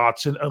Kevin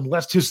Dotson,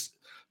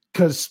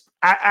 because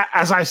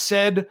as I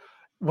said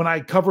when I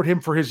covered him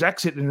for his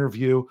exit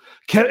interview,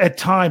 at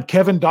time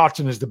Kevin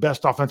Dotson is the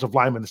best offensive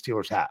lineman the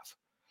Steelers have.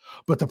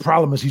 But the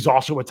problem is he's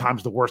also at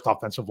times the worst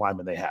offensive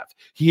lineman they have.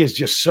 He is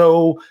just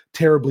so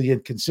terribly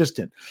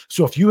inconsistent.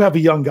 So if you have a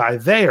young guy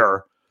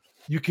there,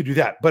 you could do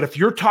that. But if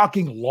you're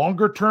talking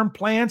longer term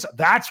plans,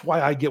 that's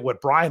why I get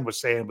what Brian was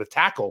saying with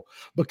tackle,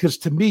 because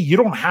to me, you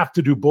don't have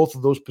to do both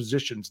of those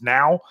positions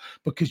now,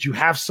 because you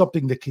have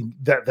something that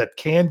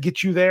can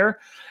get you there.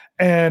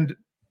 And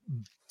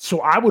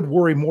so I would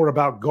worry more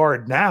about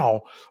guard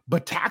now,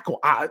 but tackle,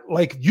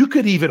 you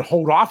could even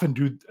hold off and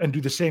do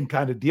the same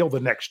kind of deal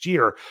the next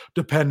year,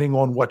 depending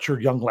on what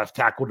your young left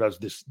tackle does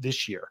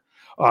this year.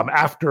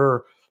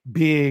 After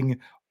being,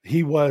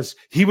 he was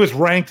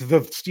ranked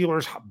the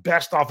Steelers'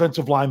 best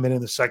offensive lineman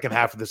in the second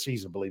half of the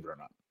season, believe it or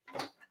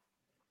not.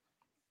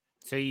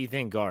 So you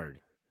think guard?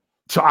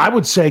 So I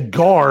would say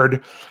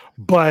guard,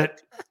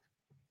 but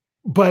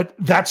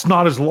that's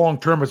not as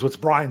long-term as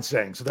what Brian's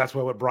saying. So that's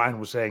why what Brian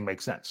was saying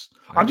makes sense.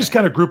 Okay. I'm just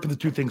kind of grouping the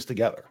two things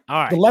together.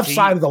 All right. The left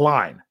side of the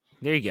line.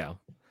 There you go.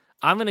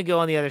 I'm going to go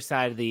on the other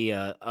side of the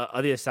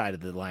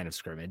line of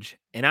scrimmage.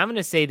 And I'm going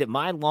to say that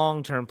my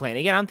long-term plan,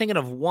 again, I'm thinking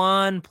of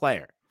one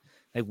player.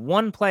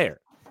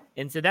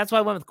 And so that's why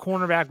I went with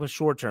cornerback with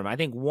short-term. I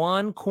think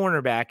one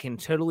cornerback can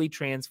totally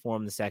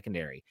transform the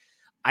secondary.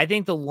 I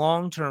think the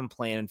long-term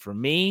plan for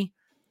me,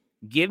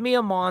 give me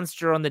a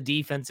monster on the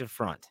defensive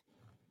front.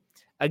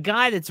 A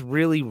guy that's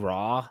really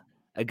raw,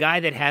 a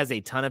guy that has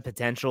a ton of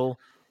potential,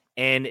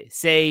 and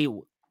say,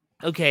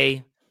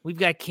 okay, we've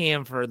got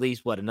Cam for at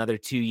least, another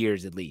 2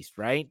 years at least,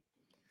 right?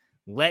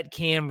 Let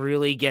Cam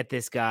really get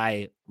this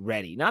guy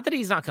ready. Not that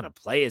he's not going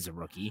to play as a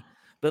rookie,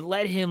 but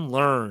let him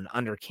learn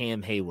under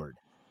Cam Hayward.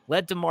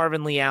 Let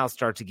DeMarvin Leal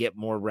start to get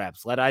more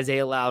reps. Let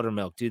Isaiah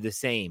Loudermilk do the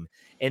same.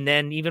 And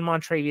then even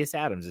Montravius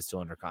Adams is still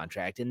under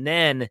contract. And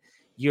then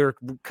you're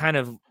kind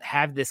of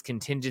have this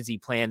contingency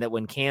plan that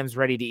when Cam's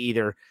ready to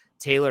either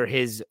tailor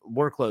his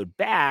workload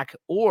back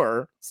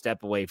or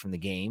step away from the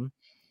game,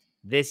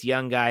 this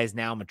young guy is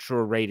now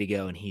mature, ready to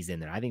go, and he's in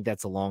there. I think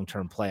that's a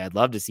long-term play I'd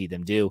love to see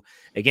them do.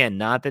 Again,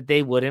 not that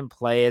they wouldn't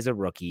play as a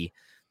rookie,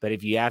 but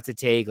if you have to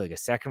take like a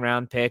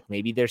second-round pick,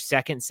 maybe their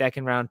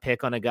second-round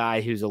pick on a guy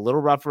who's a little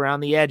rough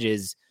around the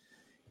edges,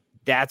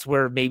 that's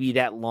where maybe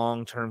that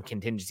long-term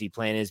contingency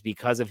plan is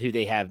because of who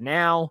they have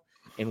now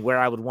and where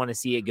I would want to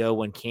see it go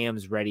when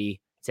Cam's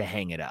ready to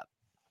hang it up,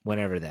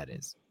 whenever that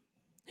is.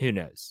 Who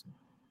knows?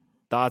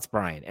 Thoughts,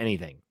 Brian?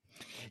 Anything?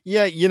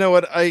 Yeah, you know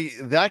what?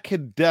 That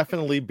could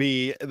definitely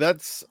be,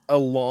 that's a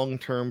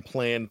long-term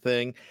plan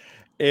thing.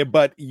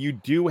 But you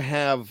do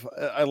have,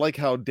 I like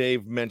how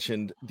Dave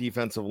mentioned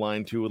defensive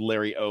line too with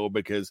Larry O,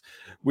 because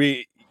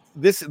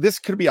this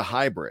could be a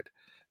hybrid.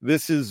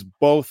 This is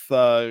both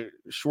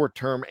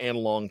short-term and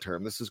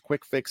long-term. This is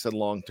quick fix and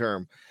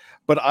long-term.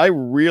 But I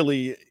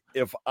really,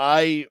 if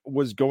I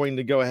was going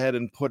to go ahead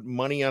and put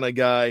money on a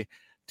guy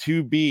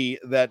to be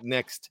that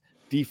next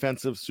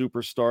defensive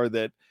superstar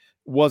that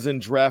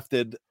wasn't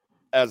drafted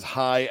as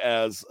high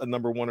as a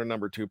number 1 or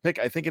number 2 pick,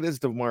 I think it is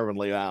DeMarvin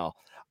Leal.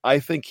 I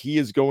think he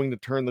is going to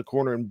turn the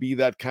corner and be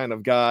that kind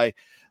of guy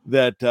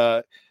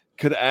that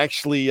could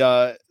actually,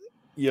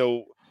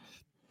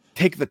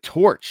 take the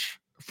torch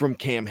from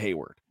Cam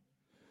Hayward.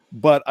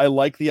 But I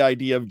like the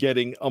idea of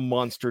getting a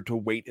monster to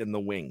wait in the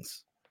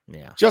wings.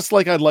 Yeah. Just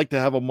like I'd like to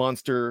have a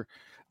monster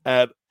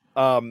at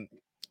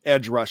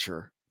edge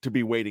rusher to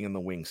be waiting in the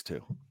wings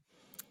too.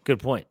 Good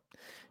point.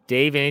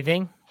 Dave,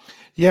 anything?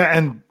 Yeah,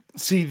 and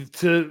See,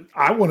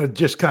 I want to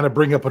just kind of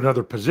bring up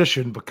another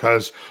position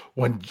because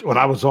when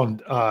I was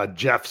on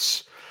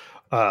Jeff's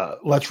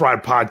Let's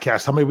Ride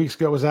podcast, how many weeks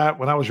ago was that?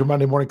 When I was your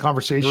Monday morning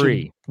conversation,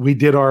 3. we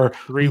did our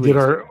Three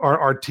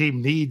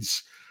team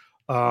needs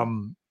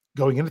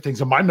going into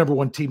things, and my number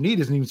one team need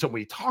isn't even something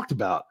we talked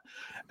about,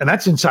 and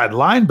that's inside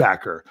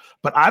linebacker.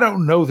 But I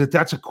don't know that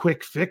that's a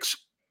quick fix,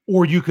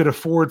 or you could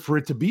afford for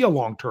it to be a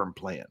long-term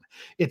plan.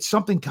 It's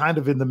something kind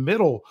of in the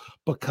middle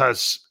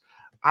because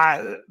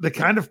the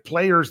kind of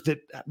players that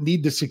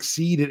need to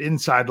succeed at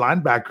inside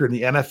linebacker in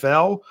the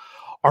NFL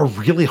are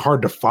really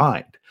hard to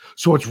find.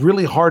 So it's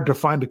really hard to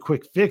find a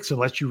quick fix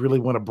unless you really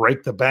want to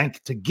break the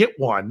bank to get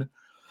one.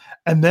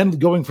 And then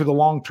going for the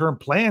long-term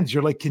plans,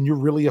 you're like, can you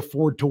really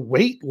afford to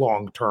wait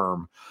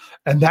long-term?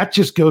 And that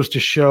just goes to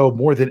show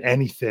more than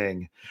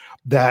anything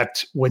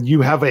that when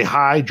you have a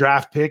high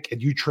draft pick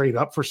and you trade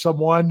up for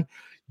someone,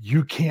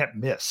 you can't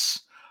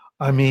miss.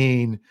 I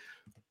mean,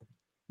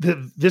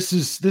 this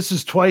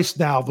is twice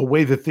now the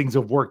way that things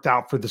have worked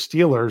out for the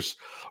Steelers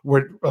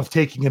of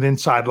taking an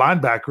inside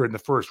linebacker in the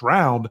first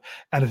round,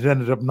 and it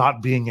ended up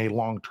not being a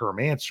long-term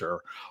answer.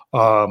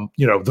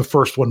 The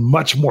first one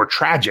much more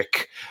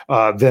tragic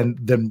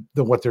than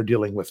what they're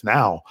dealing with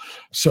now.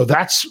 So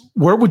that's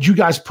where would you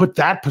guys put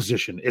that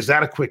position? Is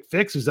that a quick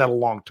fix? Is that a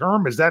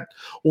long-term? Is that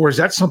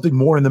something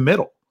more in the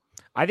middle?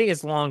 I think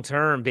it's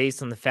long-term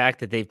based on the fact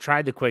that they've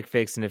tried the quick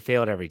fix and it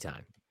failed every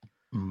time.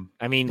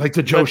 I mean, like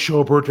the Joe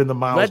Schobert and the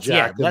Miles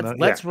Jack.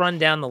 Let's run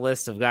down the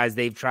list of guys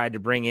they've tried to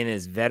bring in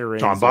as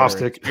veterans, John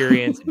Bostic,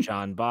 experience.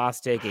 John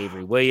Bostic,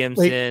 Avery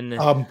Williamson,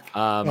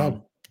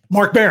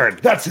 Mark Barron.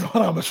 That's the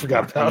one I almost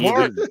forgot about.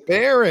 Mark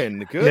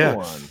Barron, good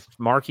one.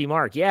 Marky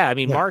Mark. Yeah, I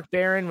mean, Mark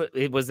Barron,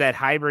 it was that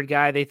hybrid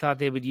guy they thought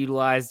they would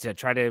utilize to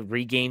try to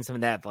regain some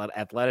of that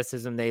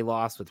athleticism they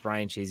lost with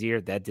Ryan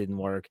Shazier. That didn't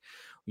work.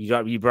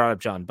 You brought up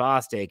John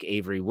Bostic,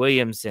 Avery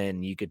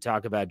Williamson. You could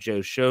talk about Joe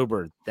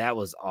Schobert. That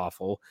was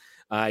awful.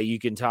 You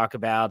can talk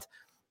about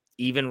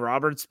even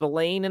Robert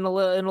Spillane in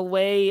a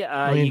way.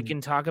 You can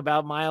talk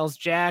about Miles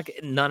Jack.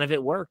 None of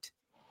it worked.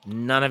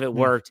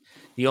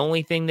 The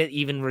only thing that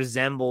even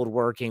resembled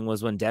working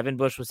was when Devin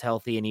Bush was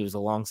healthy and he was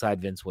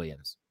alongside Vince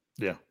Williams.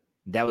 Yeah.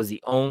 That was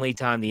the only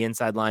time the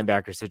inside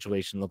linebacker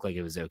situation looked like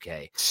it was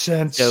okay.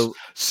 Since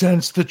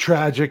the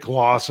tragic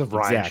loss of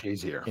Ryan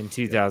Shazier in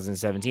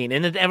 2017.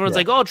 And then everyone's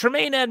like, oh,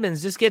 Tremaine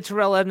Edmonds, just get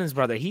Terrell Edmonds'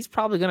 brother. He's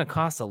probably going to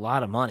cost a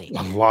lot of money.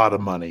 A lot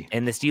of money.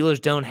 And the Steelers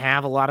don't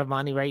have a lot of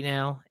money right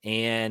now,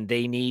 and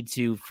they need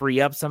to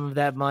free up some of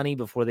that money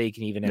before they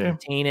can even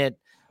entertain it.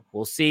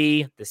 We'll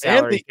see. The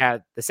salary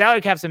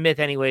cap's a myth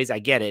anyways. I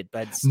get it,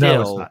 but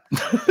still. No,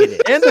 it's not. It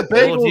is. And the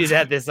Bengals will do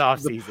that this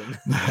offseason.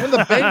 And the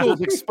Bengals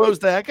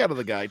exposed the heck out of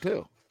the guy,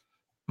 too.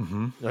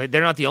 Mm-hmm.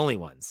 They're not the only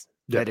ones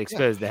that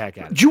exposed the heck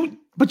out of him.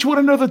 But you want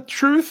to know the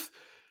truth?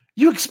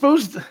 You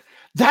exposed.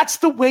 That's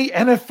the way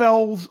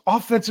NFL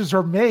offenses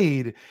are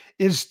made,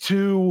 is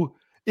to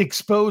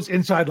expose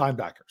inside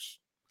linebackers.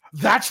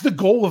 That's the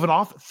goal of an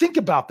offense. Think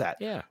about that.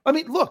 Yeah. I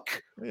mean,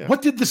 look,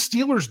 what did the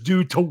Steelers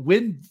do to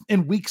win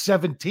in week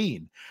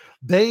 17?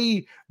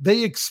 They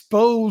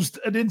exposed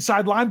an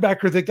inside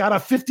linebacker that got a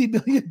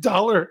 $50 million,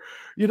 or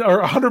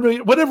 $100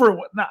 million, whatever.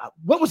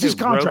 What was his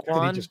contract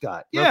that he just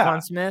got?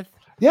 Roquan Smith.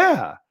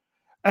 Yeah.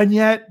 And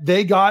yet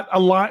they got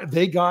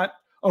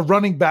a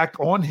running back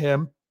on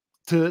him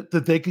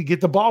that they could get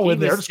the ball in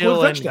there to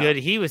score a touchdown.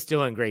 He was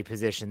still in great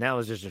position. That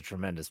was just a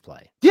tremendous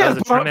play. Yeah,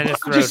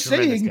 tremendous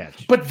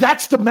catch. But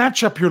that's the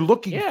matchup you're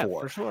looking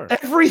for. For sure.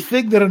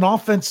 Everything that an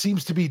offense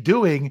seems to be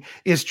doing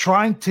is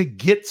trying to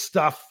get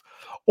stuff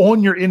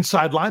on your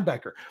inside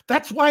linebacker.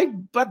 That's why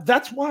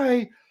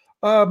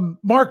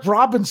Mark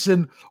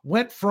Robinson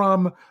went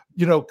from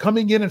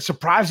coming in and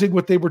surprising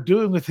what they were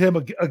doing with him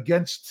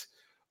against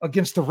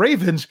the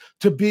Ravens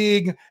to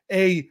being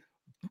a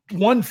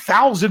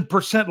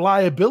 1,000%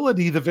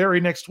 liability the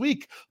very next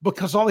week,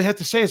 because all they had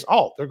to say is,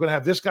 oh, they're going to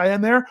have this guy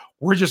in there.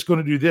 We're just going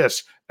to do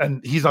this.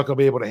 And he's not going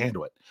to be able to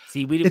handle it.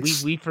 See,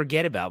 we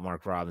forget about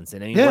Mark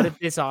Robinson. I mean, what if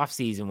this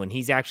offseason, when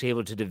he's actually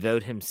able to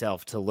devote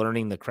himself to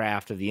learning the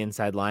craft of the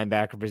inside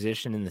linebacker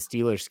position in the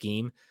Steelers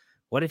scheme,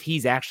 what if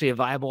he's actually a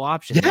viable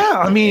option? Yeah.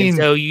 I mean, and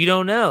so you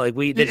don't know.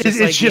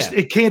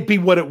 It can't be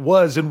what it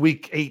was in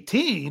week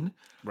 18.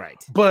 Right.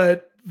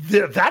 But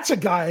that's a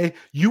guy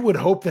you would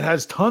hope that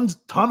has ton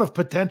of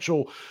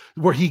potential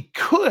where he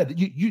could.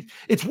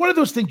 It's one of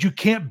those things you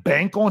can't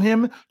bank on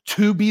him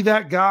to be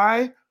that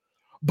guy,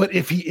 but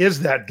if he is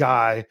that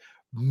guy,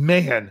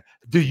 man,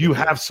 do you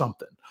have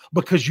something?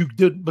 But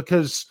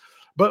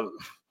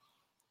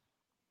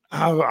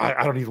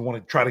I don't even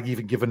want to try to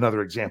even give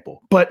another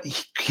example, but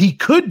he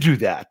could do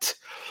that.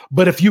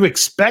 But if you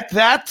expect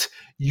that,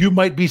 you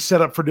might be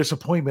set up for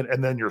disappointment,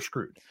 and then you're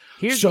screwed.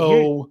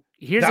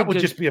 That would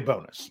just be a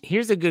bonus.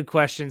 Here's a good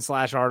question /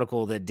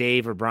 article that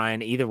Dave or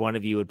Brian, either one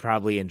of you, would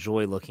probably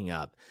enjoy looking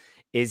up.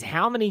 Is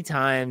how many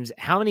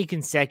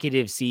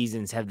consecutive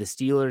seasons have the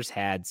Steelers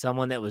had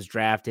someone that was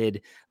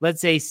drafted, let's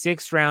say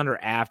 6th round or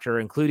after,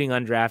 including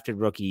undrafted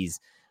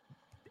rookies,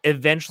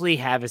 eventually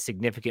have a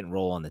significant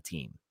role on the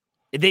team?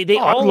 They I've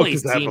looked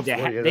always at that seem to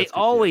before. Yeah, they that's good,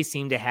 always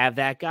seem to have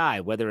that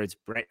guy, whether it's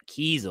Brett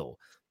Kiesel,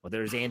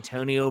 whether it's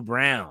Antonio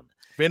Brown.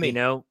 Vinny. You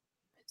know,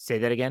 say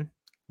that again.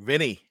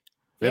 Vinny.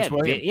 Vince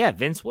Williams.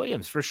 Vince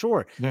Williams for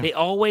sure. Yeah. They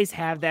always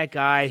have that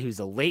guy who's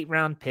a late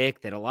round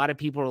pick that a lot of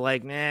people are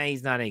like, nah,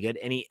 he's not any good,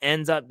 and he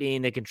ends up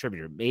being the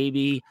contributor.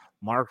 Maybe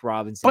Mark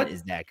Robinson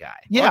is that guy.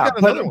 Yeah,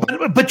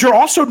 but you're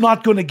also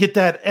not going to get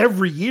that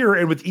every year,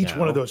 and with each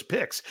one of those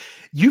picks,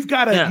 you've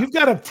got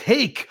to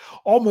take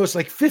almost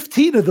like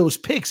 15 of those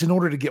picks in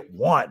order to get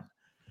one.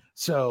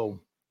 So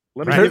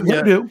let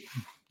me do.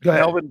 Go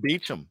ahead. Kelvin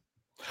Beachum.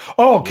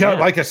 Oh,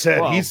 like I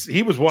said,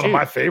 he was one of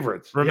my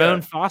favorites.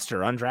 Ramon Foster,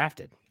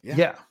 undrafted.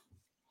 Yeah.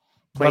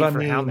 Played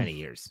for how many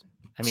years?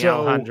 I mean,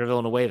 Alejandro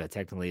Villanueva,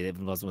 technically, it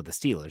wasn't with the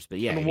Steelers, but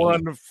yeah. And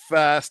one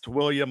fast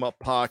William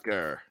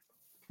Parker.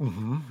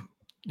 Mm-hmm.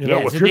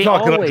 If you're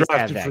talking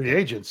undrafted free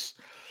agents.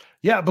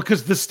 Yeah,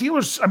 because the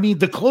Steelers, I mean,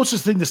 the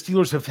closest thing the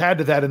Steelers have had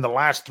to that in the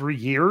last 3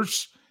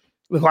 years,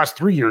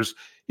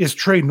 is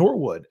Trey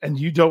Norwood. And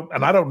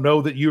I don't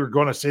know that you're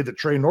going to say that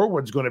Trey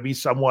Norwood's going to be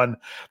someone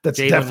that's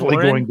definitely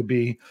going to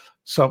be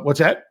what's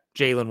that?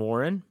 Jaylen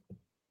Warren.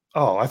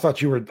 Oh, I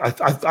thought you were. I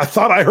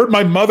thought I heard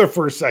my mother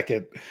for a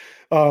second,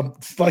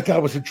 like I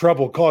was in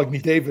trouble calling me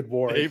David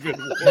Warren.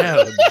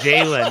 No,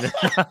 Jaylen.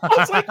 I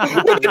was like,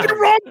 "What did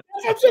you wrong?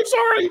 I'm so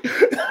sorry."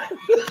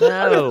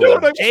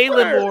 No,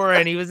 Jaylen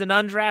Warren. He was an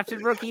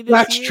undrafted rookie this year.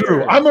 That's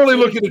true. I'm only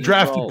looking at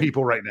drafted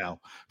people right now.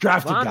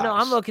 Drafted guys. No,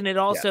 I'm looking at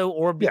also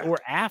or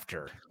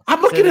after. I'm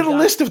looking at a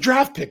list of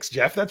draft picks,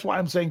 Jeff. That's why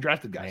I'm saying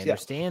drafted guys. I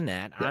understand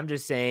that. Yeah. I'm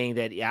just saying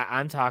that,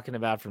 I'm talking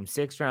about from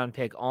 6th round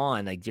pick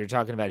on, like you're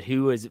talking about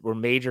who were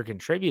major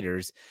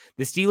contributors.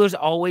 The Steelers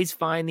always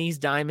find these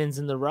diamonds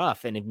in the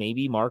rough. And if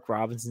maybe Mark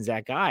Robinson's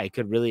that guy, it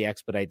could really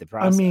expedite the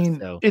process. I mean,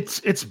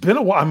 it's been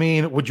a while. I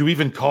mean, would you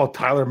even call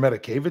Tyler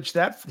Medikevich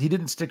that? He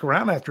didn't stick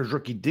around after his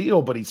rookie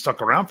deal, but he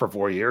stuck around for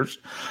 4 years.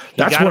 He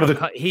got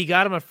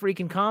him a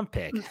freaking comp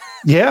pick.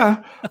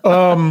 Yeah.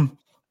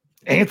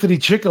 Anthony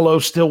Chickalo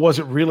still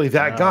wasn't really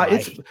that guy.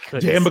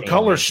 Dan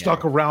McCullers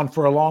stuck around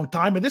for a long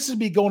time, and this is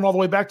me going all the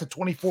way back to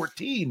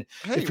 2014.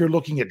 If you're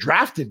looking at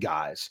drafted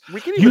guys,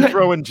 we can even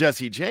throw in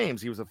Jesse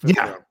James. He was a 5th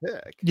round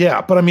pick. Yeah,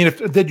 but I mean,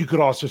 then you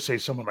could also say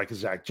someone like a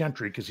Zach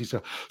Gentry because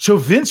so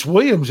Vince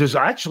Williams is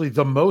actually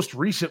the most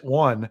recent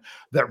one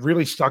that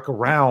really stuck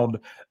around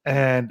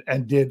and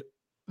did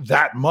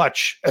that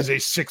much as a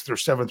 6th or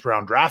 7th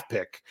round draft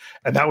pick,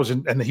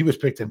 and he was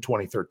picked in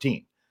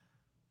 2013.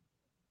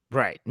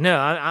 Right. No,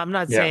 I'm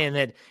not saying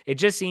that. It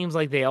just seems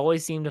like they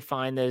always seem to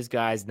find those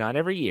guys, not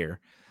every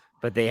year,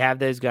 but they have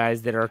those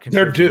guys that are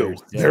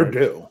contributors. They're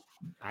due.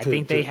 I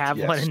think they have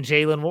one in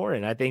Jaylen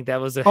Warren. I think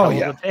that was a hell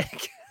of a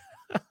pick.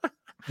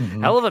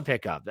 Hell of a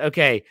pickup.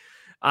 Okay.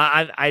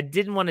 I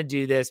didn't want to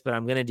do this, but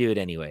I'm going to do it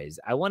anyways.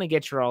 I want to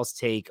get your all's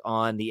take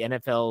on the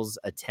NFL's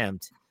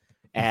attempt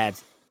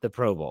at the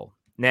Pro Bowl.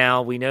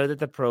 Now, we know that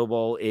the Pro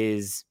Bowl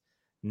is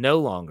no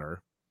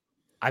longer.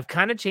 I've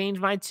kind of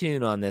changed my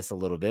tune on this a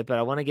little bit, but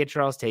I want to get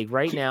your all's take.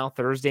 Right now,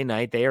 Thursday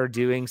night, they are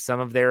doing some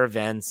of their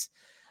events.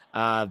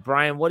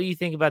 Brian, what do you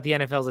think about the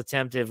NFL's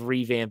attempt of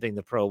revamping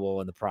the Pro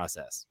Bowl in the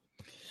process?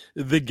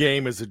 The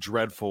game is a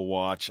dreadful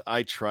watch.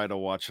 I try to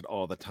watch it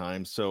all the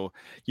time. So,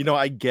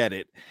 I get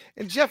it.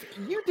 And Jeff,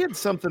 you did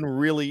something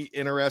really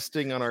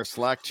interesting on our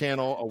Slack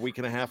channel a week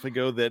and a half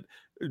ago that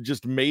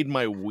just made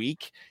my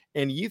week.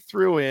 And you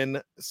threw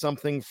in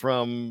something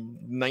from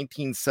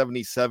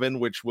 1977,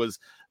 which was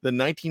the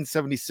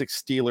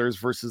 1976 Steelers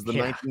versus the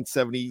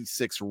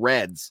 1976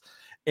 Reds.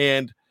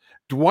 And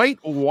Dwight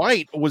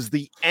White was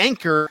the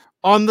anchor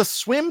on the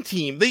swim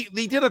team. They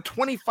did a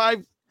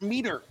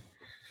 25-meter,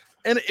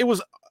 and it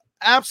was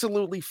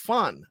absolutely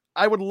fun.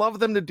 I would love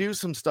them to do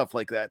some stuff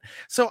like that.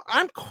 So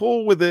I'm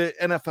cool with the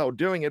NFL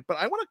doing it, but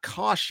I want to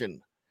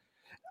caution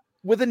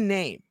with a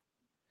name.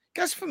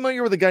 You guys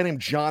familiar with a guy named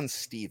John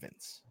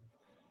Stevens?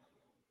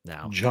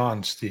 No.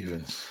 John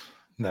Stevens.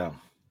 No.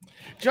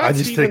 John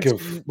Stevens think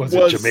of, was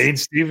it Jermaine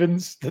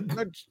Stevens?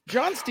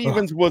 John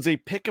Stevens was a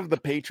pick of the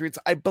Patriots.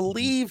 I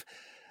believe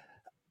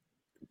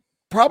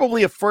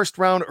probably a 1st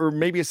round or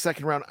maybe a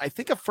 2nd round. I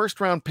think a 1st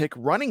round pick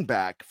running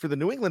back for the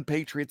New England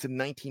Patriots in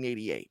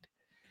 1988.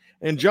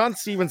 And John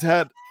Stevens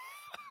had...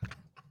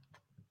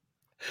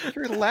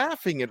 You're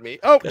laughing at me.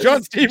 Oh,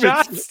 John Stevens.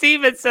 John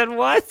Stevens said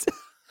what?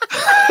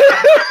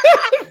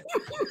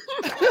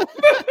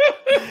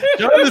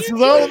 John, this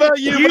is all about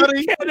you,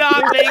 buddy. You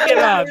cannot make it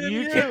up.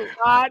 You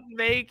cannot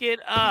make it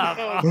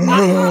up.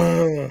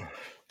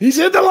 He's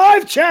in the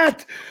live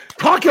chat.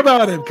 Talk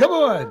about him. Come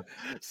on.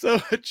 So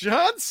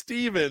John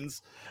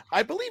Stevens,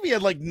 I believe he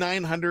had like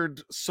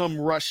 900 some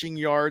rushing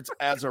yards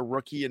as a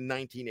rookie in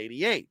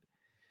 1988.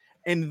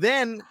 And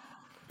then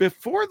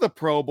before the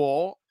Pro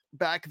Bowl,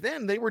 back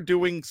then they were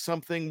doing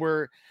something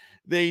where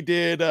they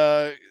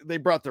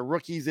brought the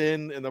rookies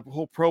in and the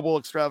whole Pro Bowl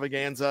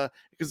extravaganza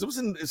because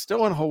it's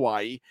still in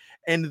Hawaii,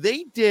 and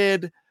they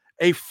did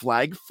a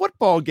flag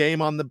football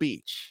game on the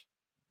beach.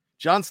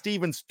 John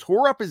Stevens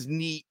tore up his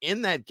knee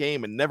in that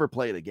game and never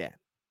played again,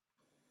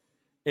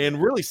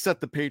 and really set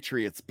the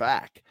Patriots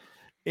back.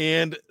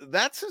 And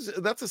that's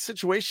a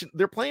situation.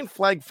 They're playing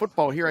flag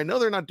football here. I know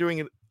they're not doing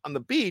it on the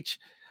beach,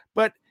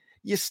 but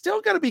you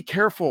still got to be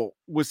careful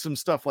with some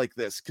stuff like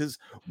this, because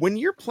when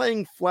you're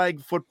playing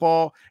flag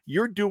football,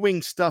 you're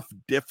doing stuff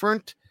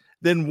different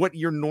than what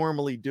you're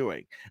normally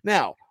doing.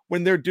 Now,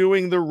 when they're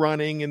doing the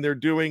running and they're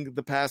doing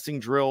the passing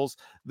drills,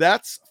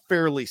 that's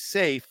fairly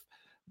safe,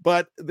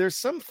 but there's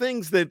some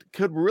things that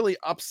could really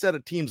upset a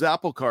team's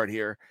apple cart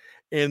here,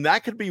 and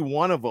that could be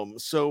one of them.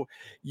 So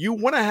you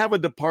want to have a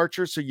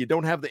departure so you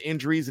don't have the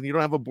injuries and you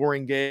don't have a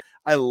boring game.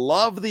 I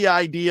love the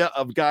idea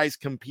of guys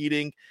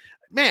competing.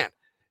 Man,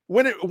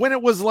 when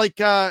it was like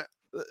the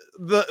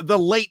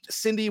late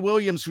Cindy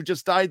Williams, who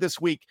just died this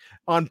week,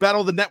 on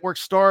Battle of the Network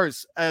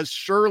Stars as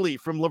Shirley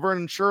from Laverne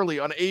and Shirley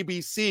on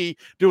ABC,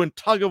 doing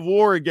tug of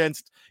war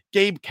against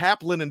Gabe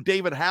Kaplan and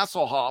David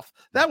Hasselhoff.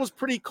 That was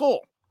pretty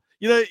cool.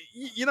 You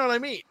know what I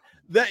mean?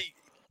 That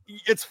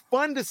it's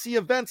fun to see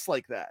events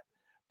like that,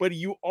 but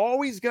you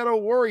always got to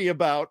worry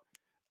about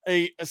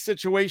a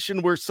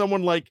situation where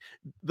someone like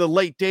the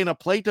late Dana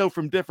Plato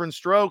from Different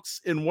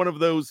Strokes in one of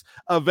those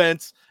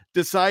events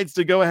decides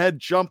to go ahead,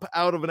 jump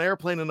out of an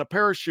airplane in a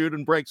parachute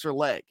and breaks her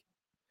leg,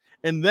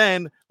 and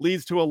then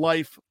leads to a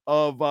life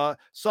of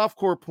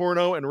softcore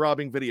porno and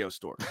robbing video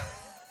stores.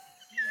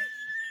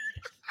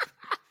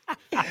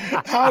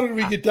 How did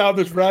we get down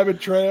this rabbit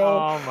trail?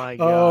 Oh my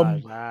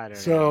God.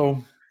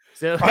 So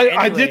anyway.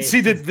 I did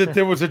see that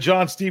there was a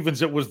John Stevens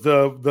that was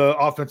the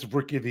offensive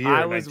rookie of the year.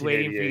 I was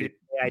waiting for you.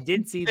 I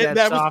did see that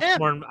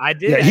sophomore. I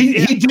did. Yeah,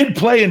 he did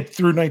play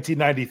through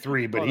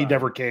 1993, but he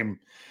never came.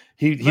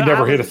 He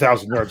never hit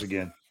 1,000 yards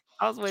again.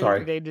 I was waiting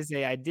for Dave to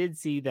say, I did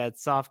see that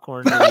soft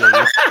corn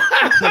video.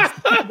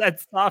 That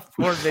soft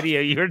corn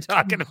video you were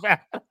talking about.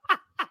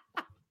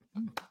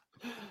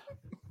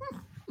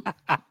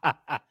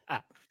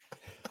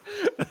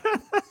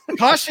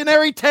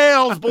 Cautionary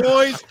tales,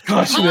 boys.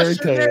 Cautionary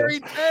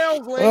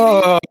tales,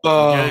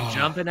 ladies.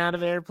 Jumping out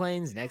of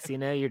airplanes. Next thing you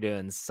know, you're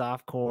doing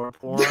softcore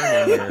porn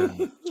and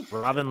you're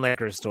robbing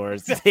liquor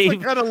stores. That's the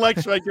kind of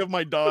lecture I give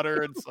my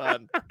daughter and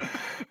son.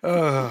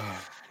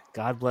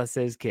 God bless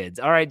those kids.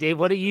 All right, Dave,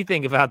 what do you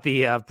think about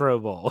the Pro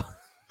Bowl?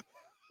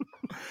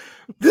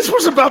 This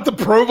was about the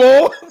Pro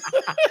Bowl?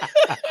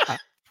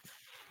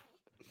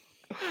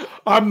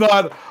 I'm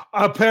not.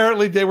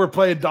 Apparently, they were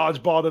playing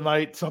dodgeball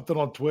tonight. Something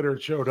on Twitter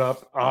showed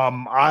up.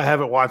 I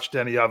haven't watched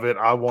any of it.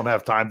 I won't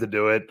have time to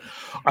do it.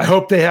 I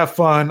hope they have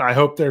fun. I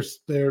hope they're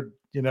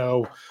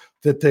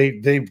that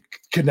they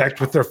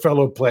connect with their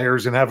fellow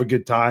players and have a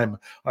good time.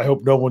 I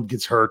hope no one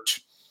gets hurt.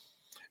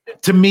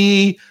 To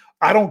me,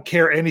 I don't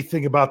care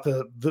anything about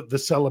the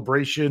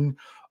celebration.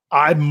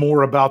 I'm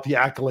more about the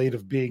accolade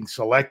of being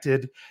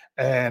selected,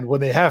 and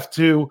when they have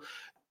to,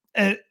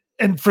 and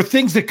for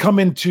things that come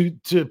into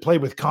play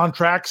with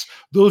contracts,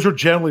 those are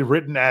generally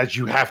written as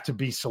you have to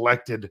be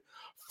selected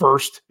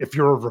first. If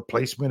you're a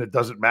replacement, it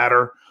doesn't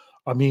matter.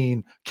 I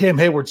mean, Cam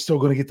Hayward's still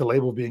going to get the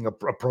label of being a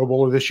Pro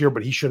Bowler this year,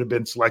 but he should have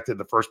been selected in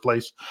the first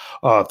place.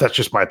 That's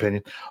just my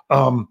opinion.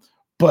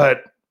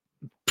 But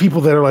people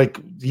that are like,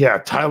 yeah,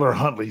 Tyler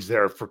Huntley's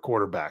there for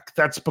quarterback.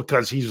 That's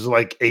because he's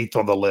like 8th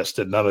on the list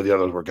and none of the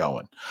others were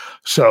going.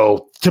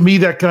 So to me,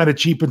 that kind of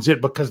cheapens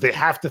it because they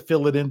have to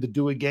fill it in to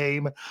do a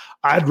game.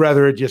 I'd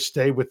rather it just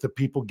stay with the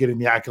people getting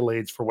the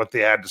accolades for what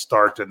they had to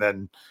start and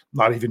then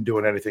not even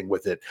doing anything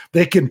with it.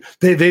 They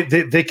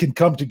can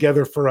come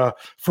together for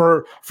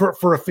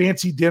a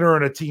fancy dinner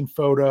and a team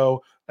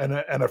photo and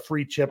a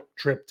free trip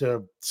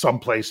to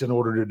someplace in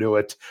order to do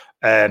it.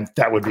 And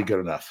that would be good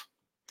enough.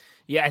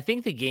 Yeah, I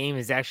think the game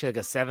is actually like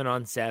a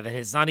 7-on-7.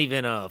 It's not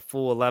even a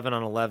full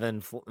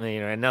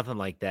 11-on-11, nothing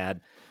like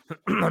that.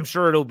 I'm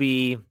sure it'll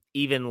be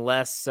even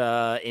less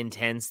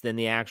intense than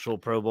the actual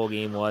Pro Bowl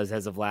game was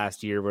as of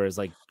last year, where it's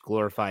like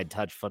glorified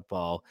touch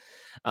football.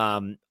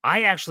 I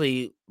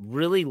actually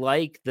really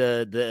like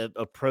the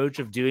approach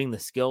of doing the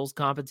skills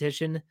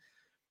competition.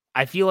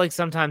 I feel like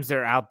sometimes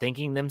they're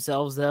outthinking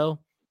themselves, though.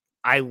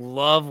 I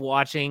love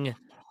watching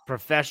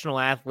professional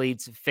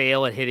athletes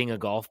fail at hitting a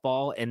golf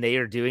ball, and they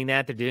are doing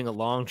that. They're doing a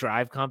long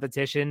drive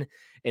competition,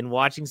 and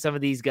watching some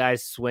of these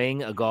guys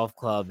swing a golf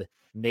club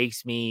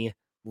makes me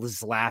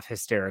just laugh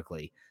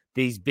hysterically.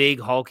 These big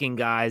hulking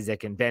guys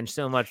that can bench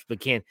so much but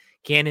can't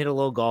hit a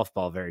little golf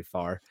ball very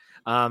far.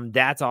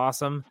 That's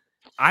awesome.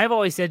 I've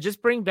always said,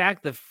 just bring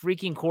back the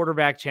freaking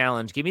quarterback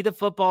challenge. Give me the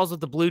footballs with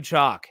the blue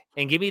chalk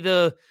and give me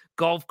the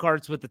golf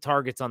carts with the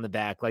targets on the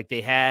back like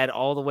they had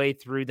all the way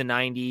through the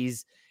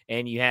 90s.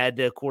 And you had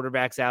the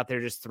quarterbacks out there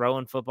just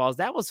throwing footballs.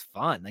 That was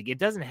fun. Like, it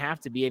doesn't have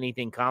to be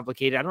anything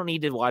complicated. I don't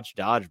need to watch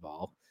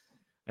dodgeball.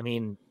 I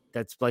mean,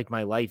 that's like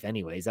my life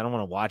anyways. I don't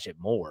want to watch it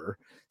more.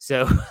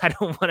 So I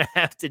don't want to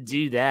have to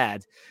do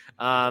that.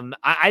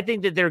 I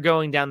think that they're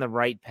going down the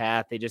right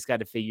path. They just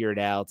got to figure it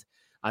out.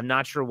 I'm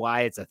not sure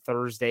why it's a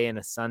Thursday and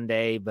a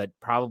Sunday, but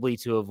probably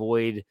to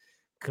avoid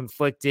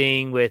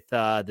conflicting with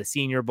the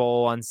Senior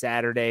Bowl on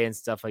Saturday and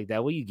stuff like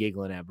that. What are you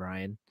giggling at,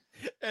 Brian?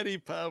 Eddie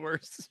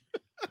Powers.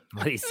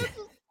 What do you say?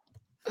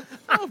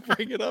 I'll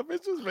bring it up.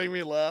 It just made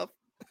me laugh.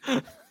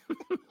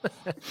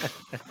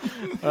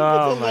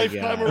 Oh my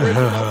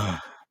God.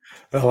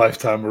 A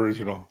Lifetime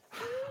original.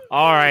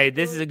 All right,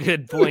 this is a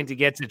good point to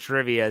get to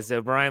trivia. So,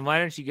 Brian, why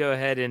don't you go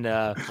ahead and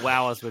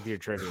wow us with your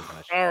trivia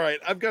question? All right,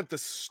 I've got the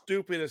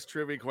stupidest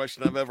trivia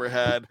question I've ever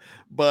had,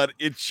 but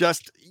it's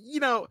just,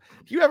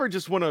 if you ever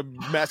just want to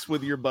mess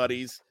with your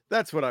buddies,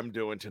 that's what I'm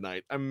doing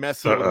tonight. I'm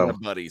messing with my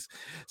buddies.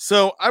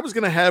 So I was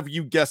going to have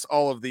you guess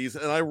all of these,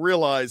 and I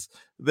realized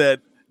that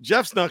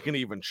Jeff's not going to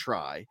even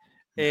try,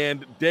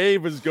 and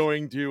Dave is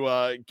going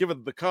to give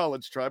it the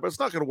college try, but it's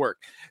not going to work.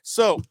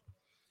 So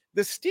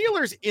the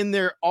Steelers in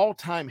their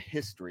all-time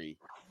history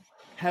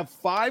have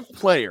 5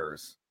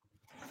 players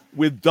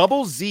with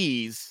double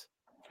Z's,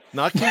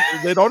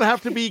 they don't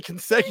have to be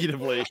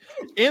consecutively,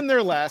 in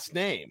their last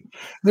name.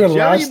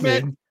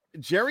 Name.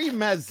 Jerry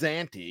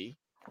Mazzanti,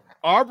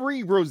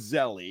 Aubrey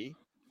Roselli,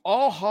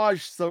 Al-Haj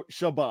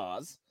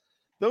Shabazz.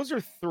 Those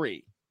are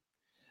 3.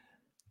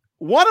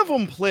 One of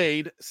them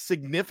played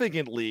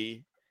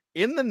significantly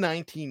in the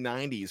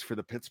 1990s for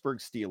the Pittsburgh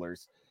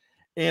Steelers.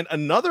 And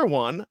another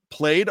one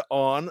played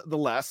on the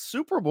last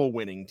Super Bowl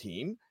winning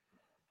team.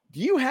 Do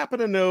you happen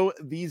to know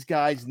these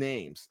guys'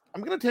 names?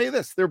 I'm going to tell you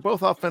this. They're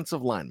both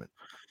offensive linemen.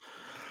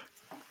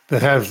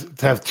 That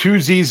have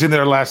 2 Z's in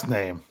their last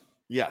name.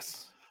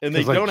 Yes. And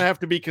they don't have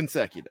to be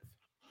consecutive.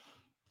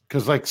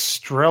 Because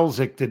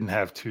Strelzik didn't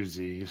have 2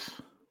 Z's,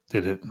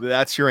 did it?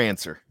 That's your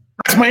answer.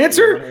 That's my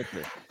answer?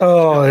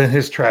 Oh, and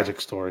his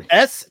tragic story.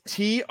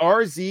 Strzelczyk.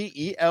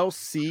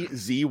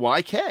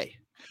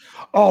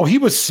 Oh, he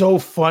was so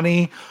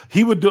funny.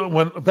 He would do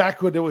it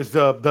back when it was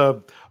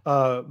the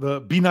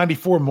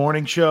B94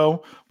 morning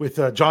show with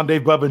John,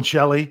 Dave, Bubba, and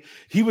Shelley.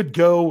 He would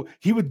go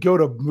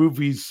to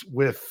movies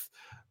with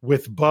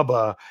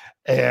Bubba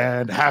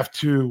and have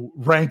to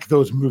rank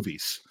those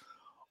movies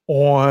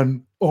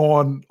on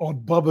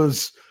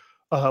Bubba's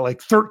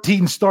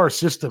 13-star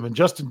system. And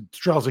Justin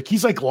Strelzik,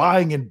 he's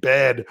lying in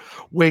bed,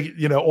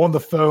 on the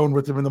phone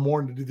with him in the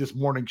morning to do this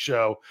morning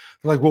show.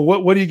 They're like, well,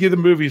 what do you give the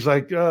movie? He's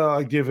like,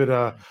 I give it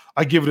a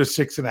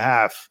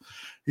 6.5.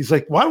 He's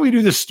like, why do we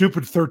do this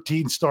stupid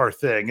 13-star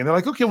thing? And they're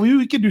like, okay,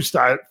 we can do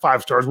 5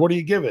 stars. What do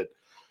you give it?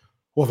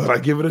 Well, then I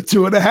give it a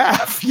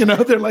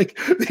 2.5. They're like,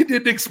 they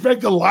didn't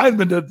expect a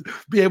lineman to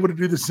be able to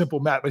do the simple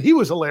math, but he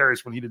was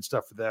hilarious when he did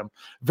stuff for them.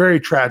 Very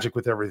tragic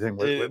with everything.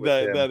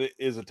 That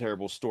is a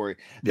terrible story.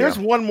 There's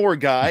one more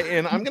guy,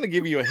 and I'm going to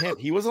give you a hint.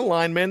 He was a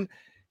lineman.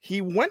 He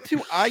went to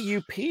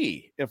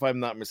IUP, if I'm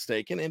not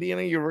mistaken,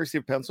 Indiana University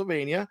of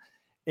Pennsylvania,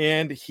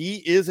 and he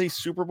is a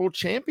Super Bowl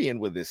champion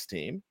with this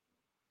team.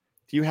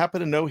 Do you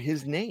happen to know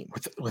his name?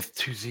 With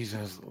 2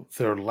 seasons,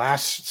 their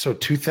last, so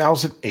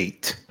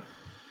 2008.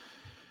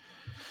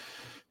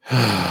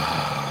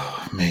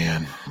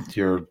 Man,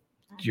 you're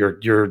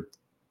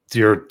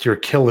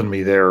killing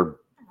me there,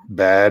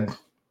 bad.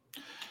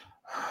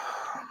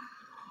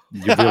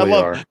 You really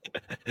are.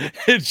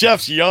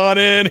 Jeff's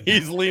yawning.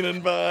 He's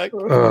leaning back.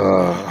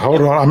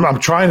 Hold on. I'm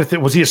trying to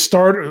think. Was he a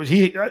starter?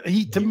 He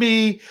to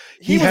me,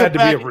 he had to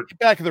be a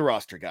back of the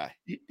roster guy.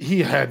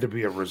 He had to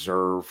be a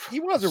reserve. He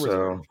was a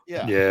reserve.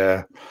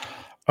 Yeah.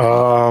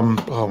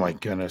 Oh my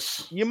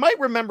goodness. You might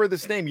remember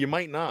this name, you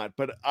might not,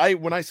 but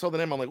when I saw the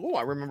name, I'm like, oh,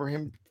 I remember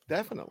him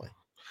definitely.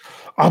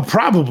 I'll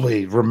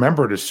probably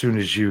remember it as soon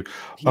as you.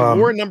 He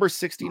wore number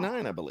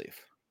 69, I believe.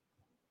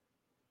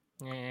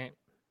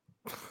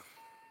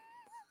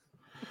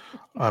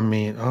 I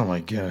mean, oh my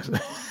goodness,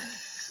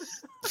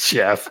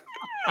 Jeff.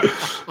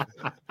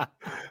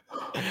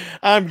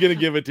 I'm gonna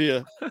give it to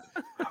you,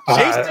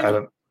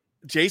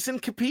 Jason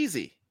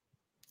Capizzi.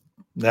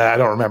 Nah, I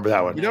don't remember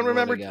that one. You don't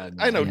remember?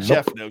 I know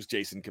Jeff knows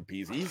Jason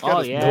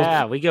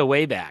Capizzi. We go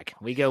way back.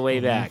 We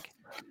back.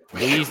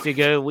 We used to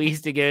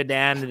go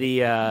down to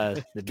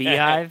the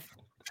Beehive.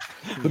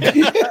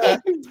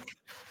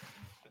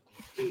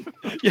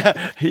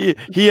 Yeah,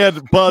 he had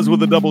Buzz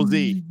with a double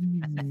Z.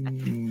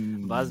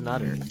 Buzz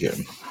Nutter. Yeah.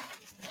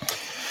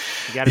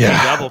 You got to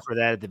pay double for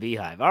that at the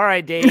Beehive. All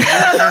right, Dave.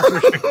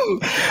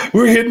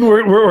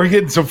 we're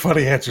getting some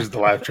funny answers to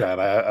live chat.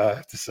 I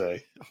have to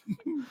say.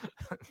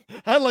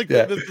 I like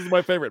that. This is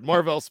my favorite,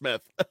 Marvell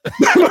Smith.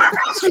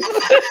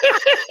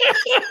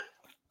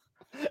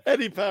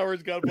 Eddie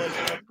Powers, God bless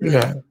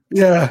him.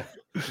 Yeah.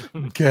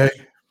 Okay.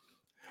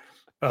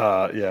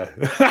 Yeah.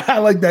 I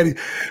like that.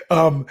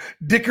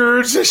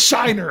 Dickers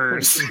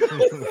Shiners.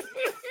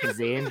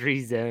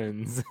 Zandri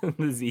Zones,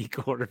 the Z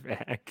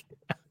quarterback.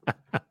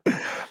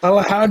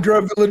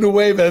 Alejandro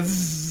Villanueva.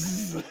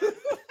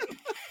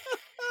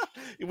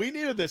 We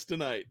needed this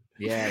tonight.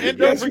 Yeah. And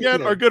don't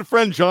forget our good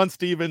friend John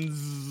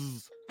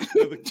Stevens.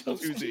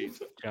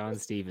 John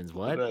Stevens,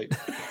 what?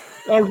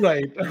 All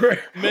right.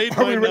 Made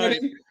Are we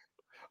ready?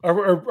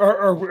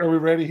 Are we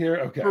ready here?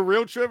 Okay. For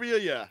real trivia,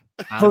 yeah.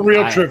 For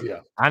real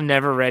trivia. I'm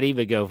never ready,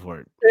 but go for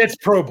it. It's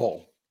Pro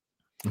Bowl.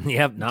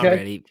 Yep, not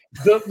ready.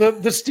 The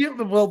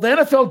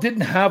NFL didn't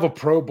have a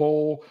Pro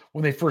Bowl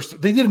when they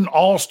did an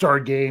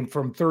all-star game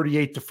from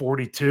 38 to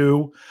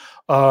 42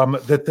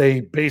 that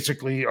they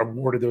basically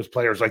awarded those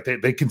players. Like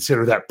they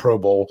consider that Pro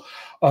Bowl.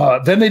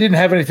 Then they didn't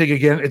have anything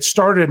again. It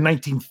started in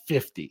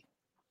 1950.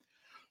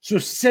 So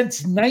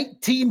since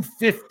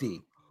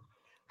 1950,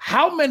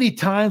 How many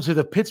times have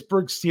the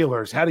Pittsburgh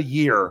Steelers had a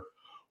year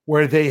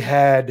where they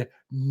had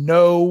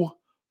no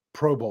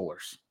Pro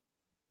Bowlers?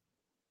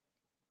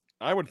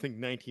 I would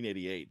think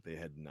 1988 they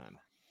had none.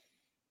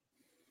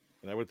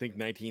 And I would think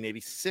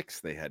 1986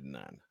 they had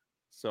none.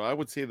 So I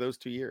would say those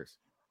 2 years.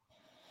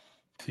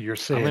 So you're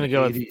saying I'm gonna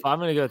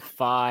go with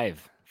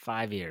 5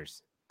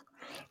 years.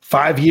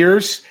 5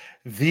 years.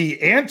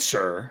 The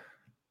answer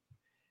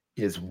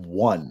is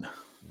 1.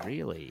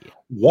 Really?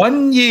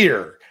 1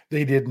 year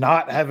they did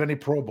not have any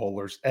Pro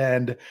Bowlers.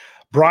 And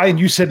Brian,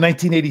 you said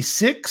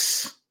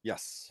 1986.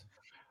 Yes.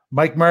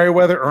 Mike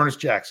Merriweather, Ernest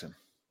Jackson,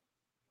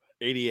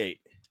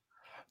 88.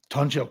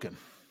 Ton Jokin.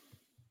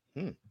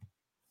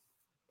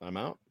 I'm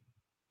out.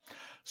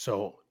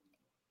 So,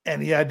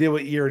 any idea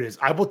what year it is?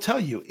 I will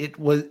tell you, it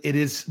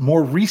is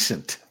more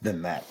recent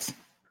than that.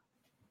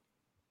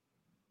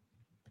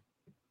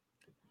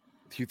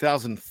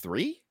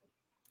 2003?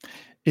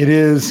 It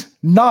is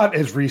not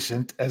as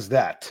recent as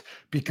that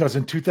because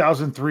in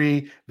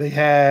 2003 they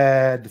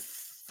had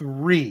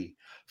 3: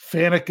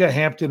 Faneca,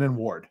 Hampton, and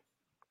Ward.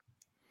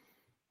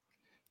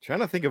 Trying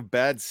to think of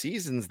bad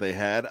seasons they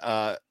had.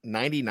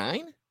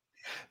 99?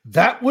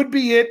 That would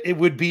be it. It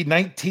would be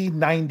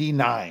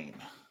 1999.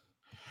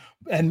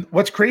 And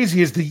what's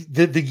crazy is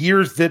the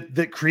years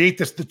that create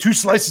this, the 2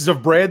 slices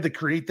of bread that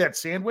create that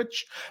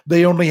sandwich,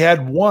 they only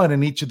had 1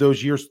 in each of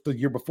those years, the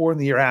year before and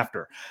the year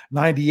after.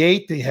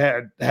 98, they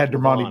had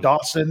Dermontti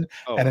Dawson,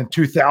 and in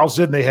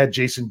 2000, they had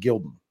Jason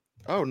Gilden.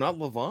 Oh, not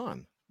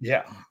Levon.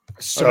 Yeah.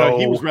 So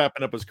he was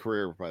wrapping up his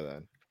career by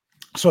then.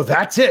 So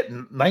that's it.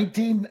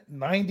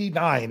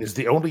 1999 is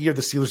the only year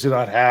the Steelers did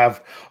not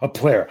have a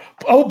player.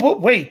 Oh,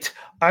 but wait,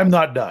 I'm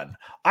not done.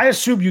 I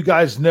assume you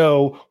guys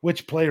know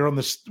which player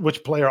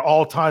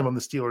all time on the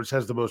Steelers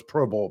has the most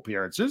Pro Bowl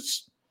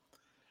appearances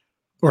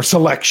or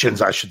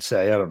selections, I should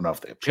say. I don't know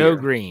if they appear. Joe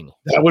Green.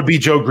 That would be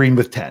Joe Green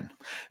with 10.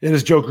 It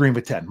is Joe Green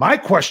with 10. My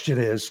question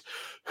is,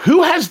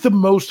 who has the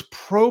most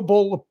Pro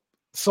Bowl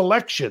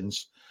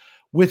selections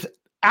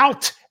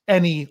without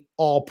any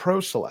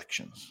All-Pro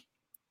selections?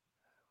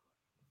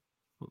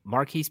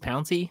 Marquise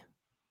Pouncey?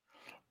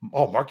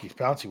 Oh, Marquise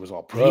Pouncey was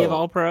All-Pro. Did he have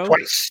All-Pro?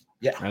 Twice.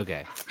 Yeah.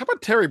 Okay. How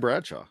about Terry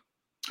Bradshaw?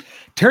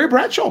 Terry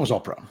Bradshaw was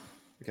All-Pro.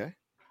 Okay.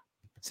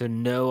 So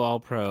no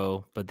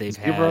All-Pro, but they've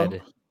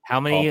had how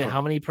many All-Pro.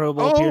 how many Pro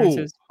Bowl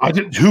appearances?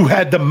 Who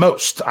had the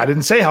most? I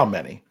didn't say how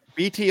many.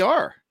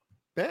 BTR.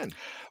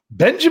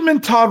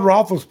 Benjamin Todd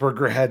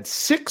Roethlisberger had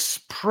 6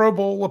 Pro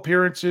Bowl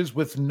appearances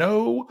with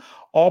no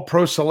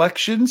All-Pro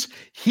selections.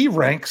 He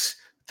ranks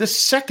the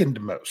second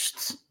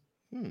most.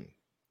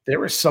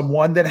 There is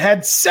someone that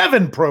had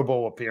 7 Pro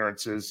Bowl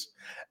appearances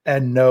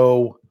and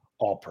no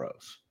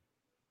All-Pros.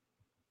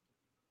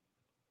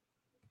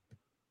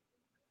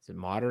 Is it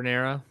modern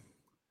era?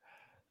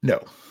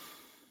 No.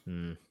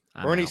 Bernie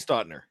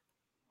Stotner.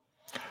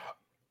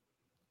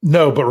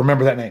 No, but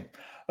remember that name.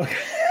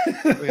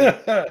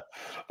 Okay.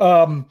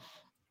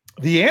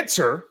 The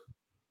answer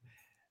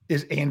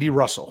is Andy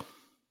Russell.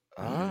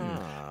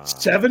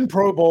 7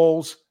 Pro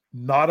Bowls,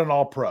 not an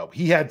All-Pro.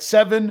 He had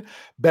 7.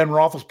 Ben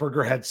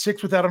Roethlisberger had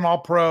 6 without an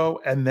All-Pro,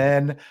 and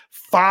then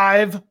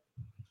 5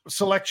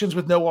 selections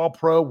with no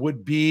All-Pro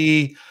would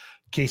be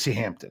Casey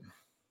Hampton.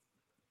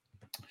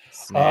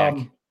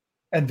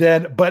 And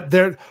then, but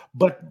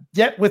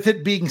yet with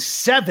it being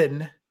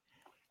 7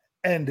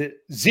 and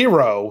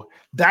 0,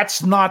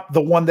 that's not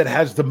the one that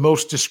has the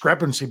most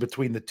discrepancy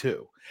between the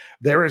two.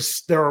 There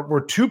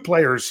were 2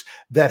 players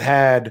that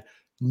had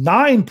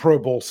 9 Pro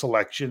Bowl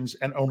selections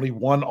and only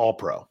 1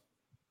 All-Pro.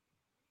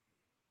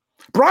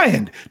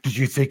 Brian, did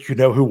you think you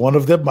know who one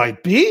of them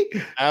might be?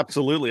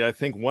 Absolutely. I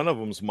think one of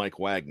them's Mike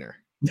Wagner.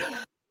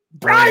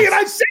 Brian,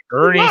 I said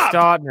Ernie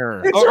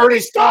Stotner. It's Ernie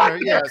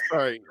Stotner. Yeah,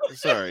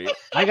 sorry.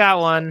 I got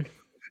one.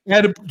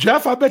 And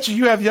Jeff, I bet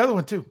you have the other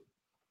one too.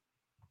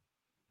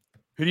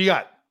 Who do you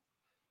got?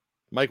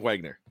 Mike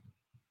Wagner.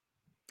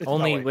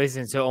 Only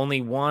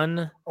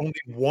one. Only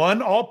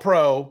 1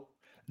 All-Pro,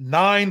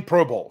 9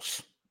 Pro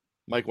Bowls.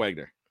 Mike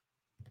Wagner.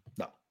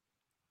 No.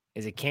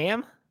 Is it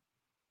Cam?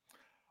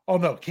 Oh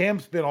no,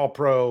 Cam's been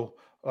All-Pro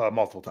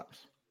multiple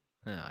times.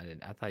 No, I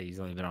didn't. I thought he's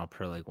only been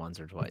All-Pro like once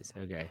or twice.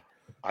 Okay.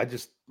 I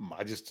just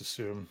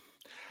assume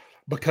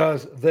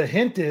because the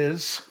hint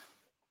is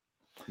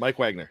Mike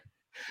Wagner.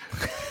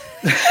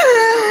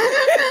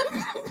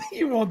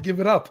 You won't give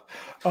it up.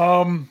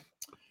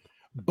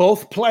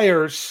 Both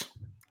players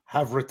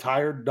have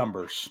retired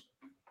numbers.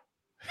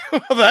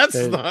 That's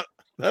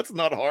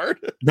not hard.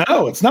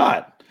 No, it's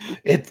not.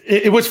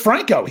 It was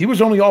Franco. He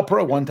was only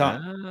All-Pro one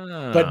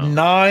time, but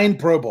 9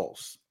 Pro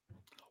Bowls,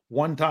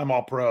 1 time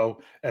All-Pro,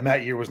 and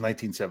that year was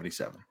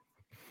 1977.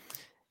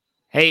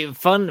 Hey,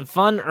 fun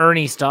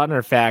Ernie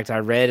Stotner fact I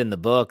read in the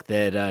book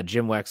that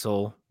Jim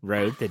Wexell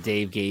wrote that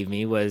Dave gave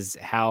me was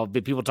how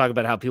people talk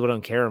about how people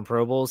don't care in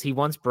Pro Bowls. He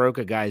once broke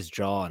a guy's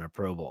jaw in a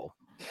Pro Bowl.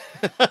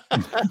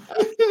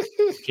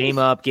 Came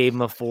up, gave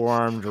him a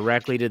forearm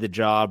directly to the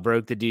jaw,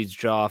 broke the dude's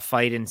jaw,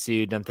 fight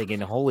ensued. I'm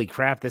thinking, holy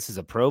crap, this is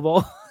a Pro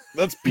Bowl?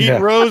 That's Pete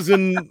Rose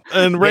and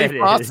Ray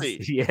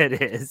Fosse. Yeah,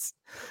 it is.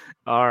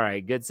 All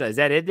right, good. So is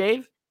that it,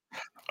 Dave?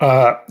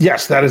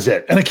 Yes, that is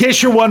it. And in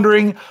case you're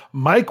wondering,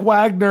 Mike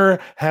Wagner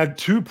had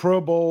 2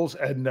 Pro Bowls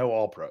and no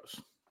All Pros.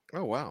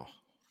 Oh, wow.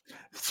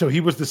 So he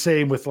was the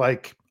same with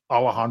like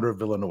Alejandro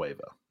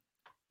Villanueva.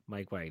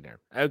 Mike Wagner.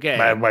 Okay.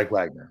 Mike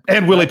Wagner.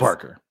 And Willie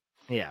Parker.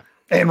 Yeah.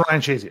 And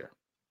Ryan Shazier.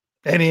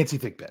 And Nancy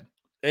Thigpen.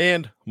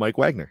 And Mike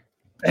Wagner.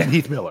 And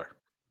Heath Miller.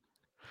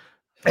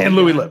 And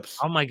Louis Lips.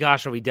 Oh my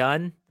gosh, are we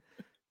done?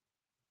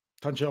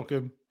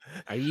 Tunchelkin.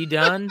 Are you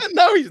done?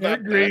 No, he's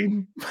not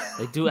green.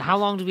 Like, how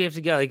long do we have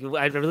to go? Like,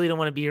 I really don't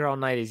want to be here all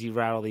night as you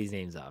rattle these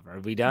names off. Are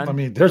we done? I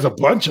mean, there's a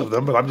bunch of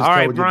them, but I'm just all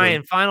right,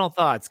 Brian. Final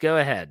thoughts. Go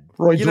ahead.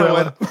 Roy, you know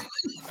what?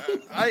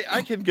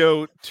 I could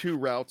go 2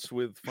 routes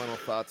with final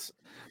thoughts.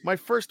 My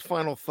first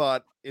final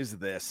thought is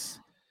this: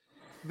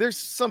 there's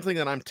something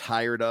that I'm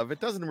tired of. It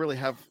doesn't really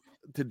have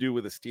to do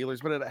with the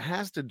Steelers, but it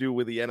has to do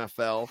with the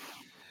NFL.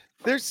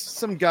 There's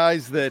some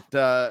guys that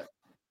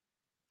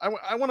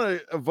I want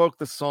to evoke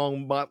the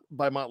song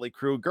by Motley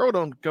Crue, "Girl,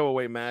 Don't Go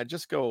Away Mad,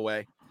 Just Go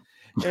Away."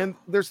 And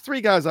there's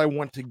 3 guys I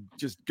want to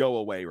just go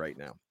away right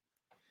now.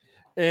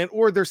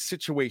 Or there's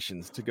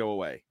situations to go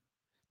away.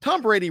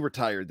 Tom Brady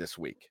retired this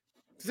week.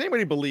 Does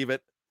anybody believe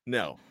it?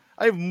 No.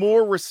 I have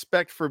more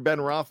respect for Ben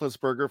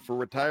Roethlisberger for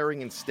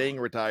retiring and staying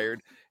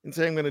retired and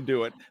saying I'm going to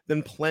do it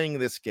than playing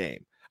this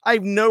game. I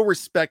have no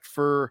respect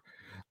for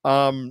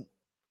the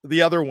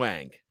other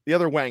Wang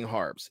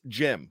Harbs,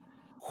 Jim.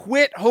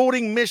 Quit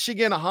holding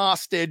Michigan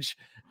hostage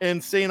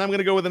and saying I'm going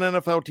to go with an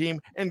NFL team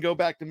and go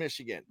back to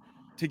Michigan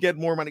to get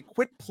more money.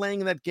 Quit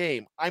playing that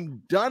game.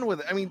 I'm done with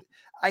it. I mean,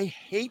 I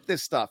hate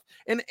this stuff.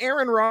 And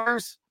Aaron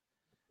Rodgers,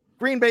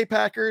 Green Bay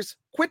Packers,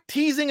 quit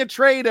teasing a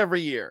trade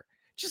every year.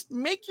 Just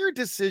make your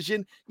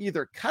decision,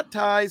 either cut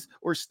ties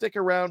or stick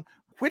around.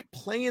 Quit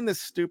playing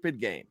this stupid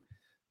game.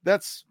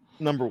 That's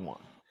number 1.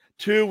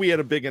 2, we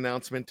had a big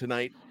announcement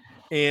tonight,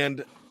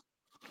 and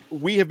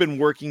we have been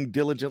working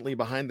diligently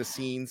behind the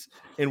scenes,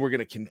 and we're going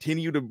to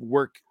continue to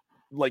work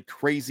like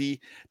crazy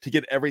to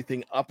get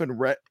everything up and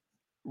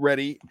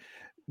ready.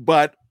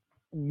 But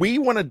we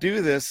want to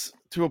do this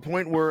to a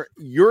point where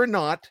you're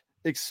not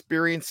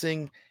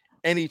experiencing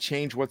any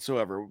change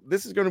whatsoever.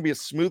 This is going to be a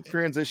smooth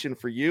transition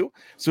for you,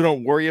 so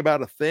don't worry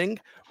about a thing.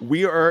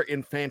 We are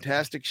in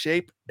fantastic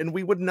shape, and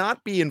we would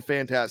not be in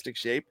fantastic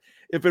shape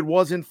if it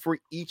wasn't for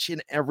each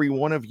and every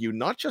one of you,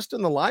 not just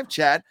in the live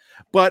chat,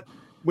 but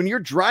when you're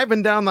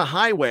driving down the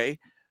highway.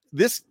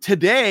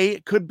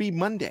 Today could be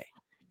Monday,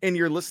 and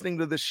you're listening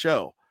to this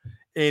show,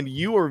 and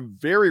you are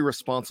very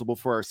responsible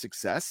for our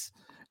success,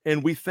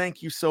 and we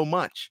thank you so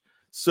much.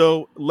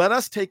 So let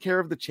us take care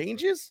of the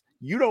changes.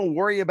 You don't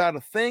worry about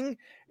a thing,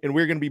 and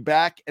we're going to be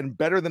back and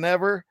better than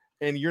ever.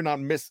 And we're not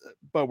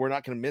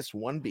going to miss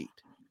one beat.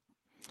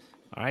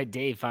 All right,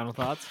 Dave, final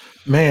thoughts?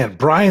 Man,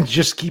 Brian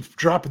just keeps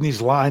dropping these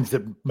lines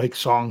that make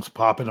songs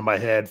pop into my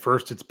head.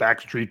 First, it's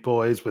Backstreet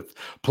Boys with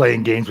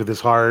Playing Games with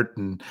His Heart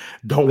and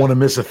Don't Want to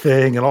Miss a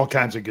Thing and all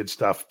kinds of good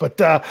stuff.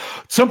 But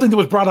something that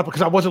was brought up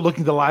because I wasn't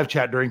looking at the live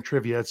chat during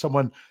trivia.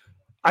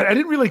 I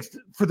didn't really,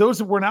 for those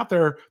that weren't out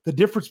there, the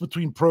difference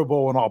between Pro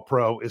Bowl and All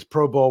Pro is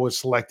Pro Bowl is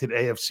selected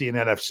AFC and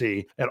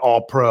NFC, and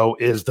All Pro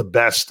is the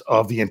best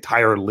of the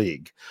entire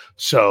league.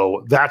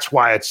 So that's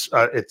why it's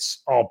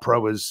All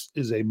Pro is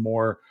a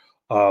more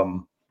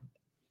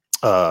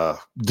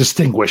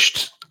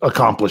distinguished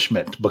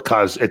accomplishment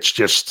because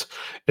it's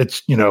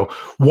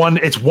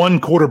one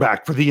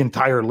quarterback for the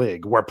entire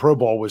league, where Pro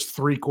Bowl was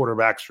 3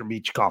 quarterbacks from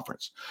each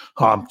conference,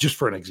 just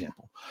for an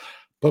example.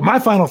 But my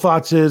final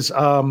thoughts is,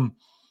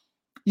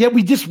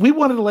 we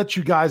wanted to let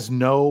you guys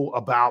know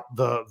about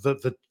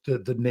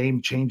the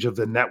name change of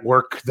the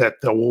network, that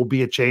there will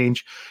be a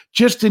change,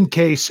 just in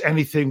case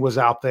anything was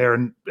out there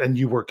and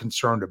you were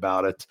concerned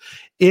about it.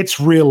 It's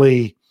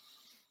really,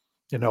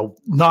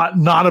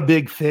 not a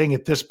big thing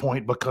at this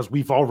point because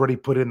we've already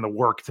put in the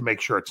work to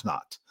make sure it's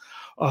not.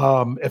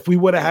 If we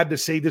would have had to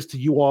say this to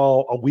you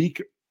all a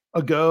week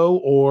ago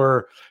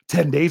or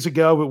 10 days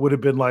ago, it would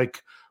have been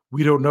like,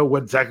 we don't know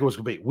what exactly what's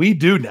going to be. We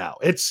do now.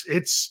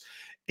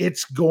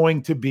 It's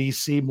going to be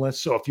seamless.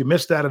 So if you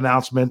missed that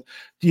announcement,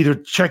 either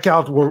check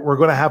out, we're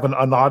going to have an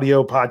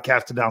audio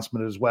podcast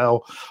announcement as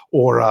well,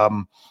 or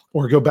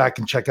go back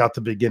and check out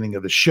the beginning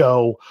of the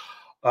show.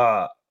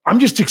 I'm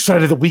just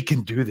excited that we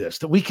can do this,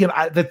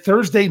 that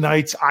Thursday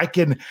nights I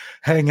can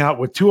hang out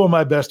with 2 of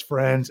my best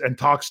friends and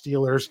talk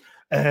Steelers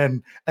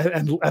and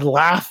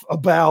laugh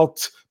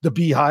about the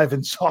Beehive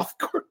and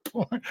softcore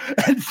porn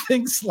and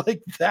things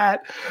like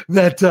that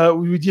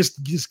we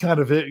just kind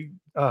of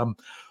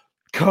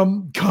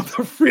come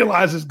to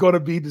realize is going to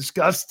be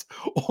discussed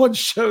on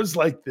shows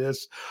like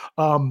this.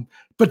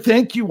 But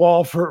thank you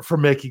all for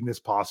making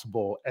this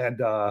possible.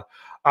 And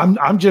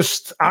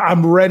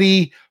I'm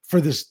ready for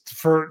this,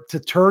 to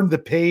turn the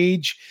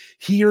page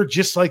here,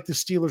 just like the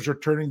Steelers are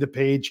turning the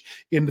page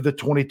into the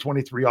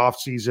 2023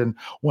 offseason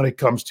when it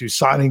comes to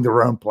signing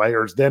their own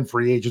players, then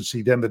free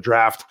agency, then the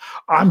draft.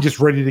 I'm just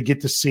ready to get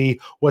to see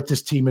what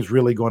this team is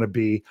really going to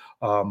be.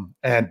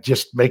 And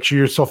just make sure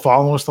you're still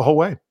following us the whole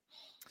way.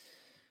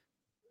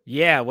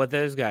 Yeah, what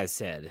those guys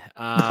said.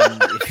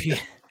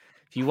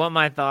 If you want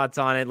my thoughts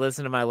on it,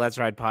 listen to my Let's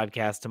Ride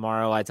podcast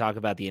tomorrow. I talk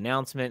about the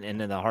announcement,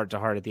 and then the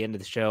heart-to-heart at the end of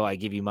the show, I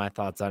give you my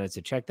thoughts on it. So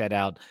check that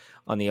out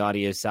on the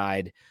audio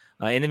side.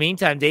 In the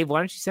meantime, Dave, why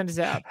don't you send us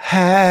out?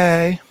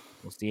 Hey.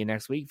 We'll see you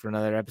next week for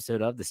another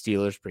episode of the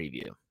Steelers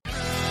Preview.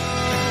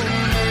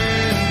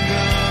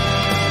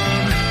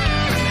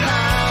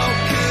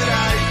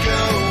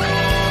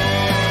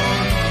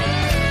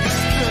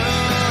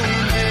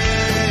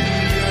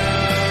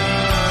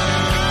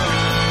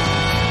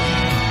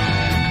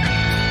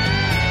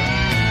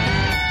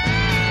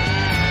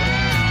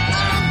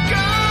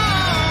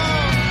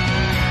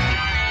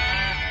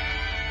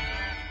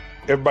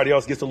 Everybody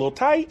else gets a little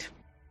tight.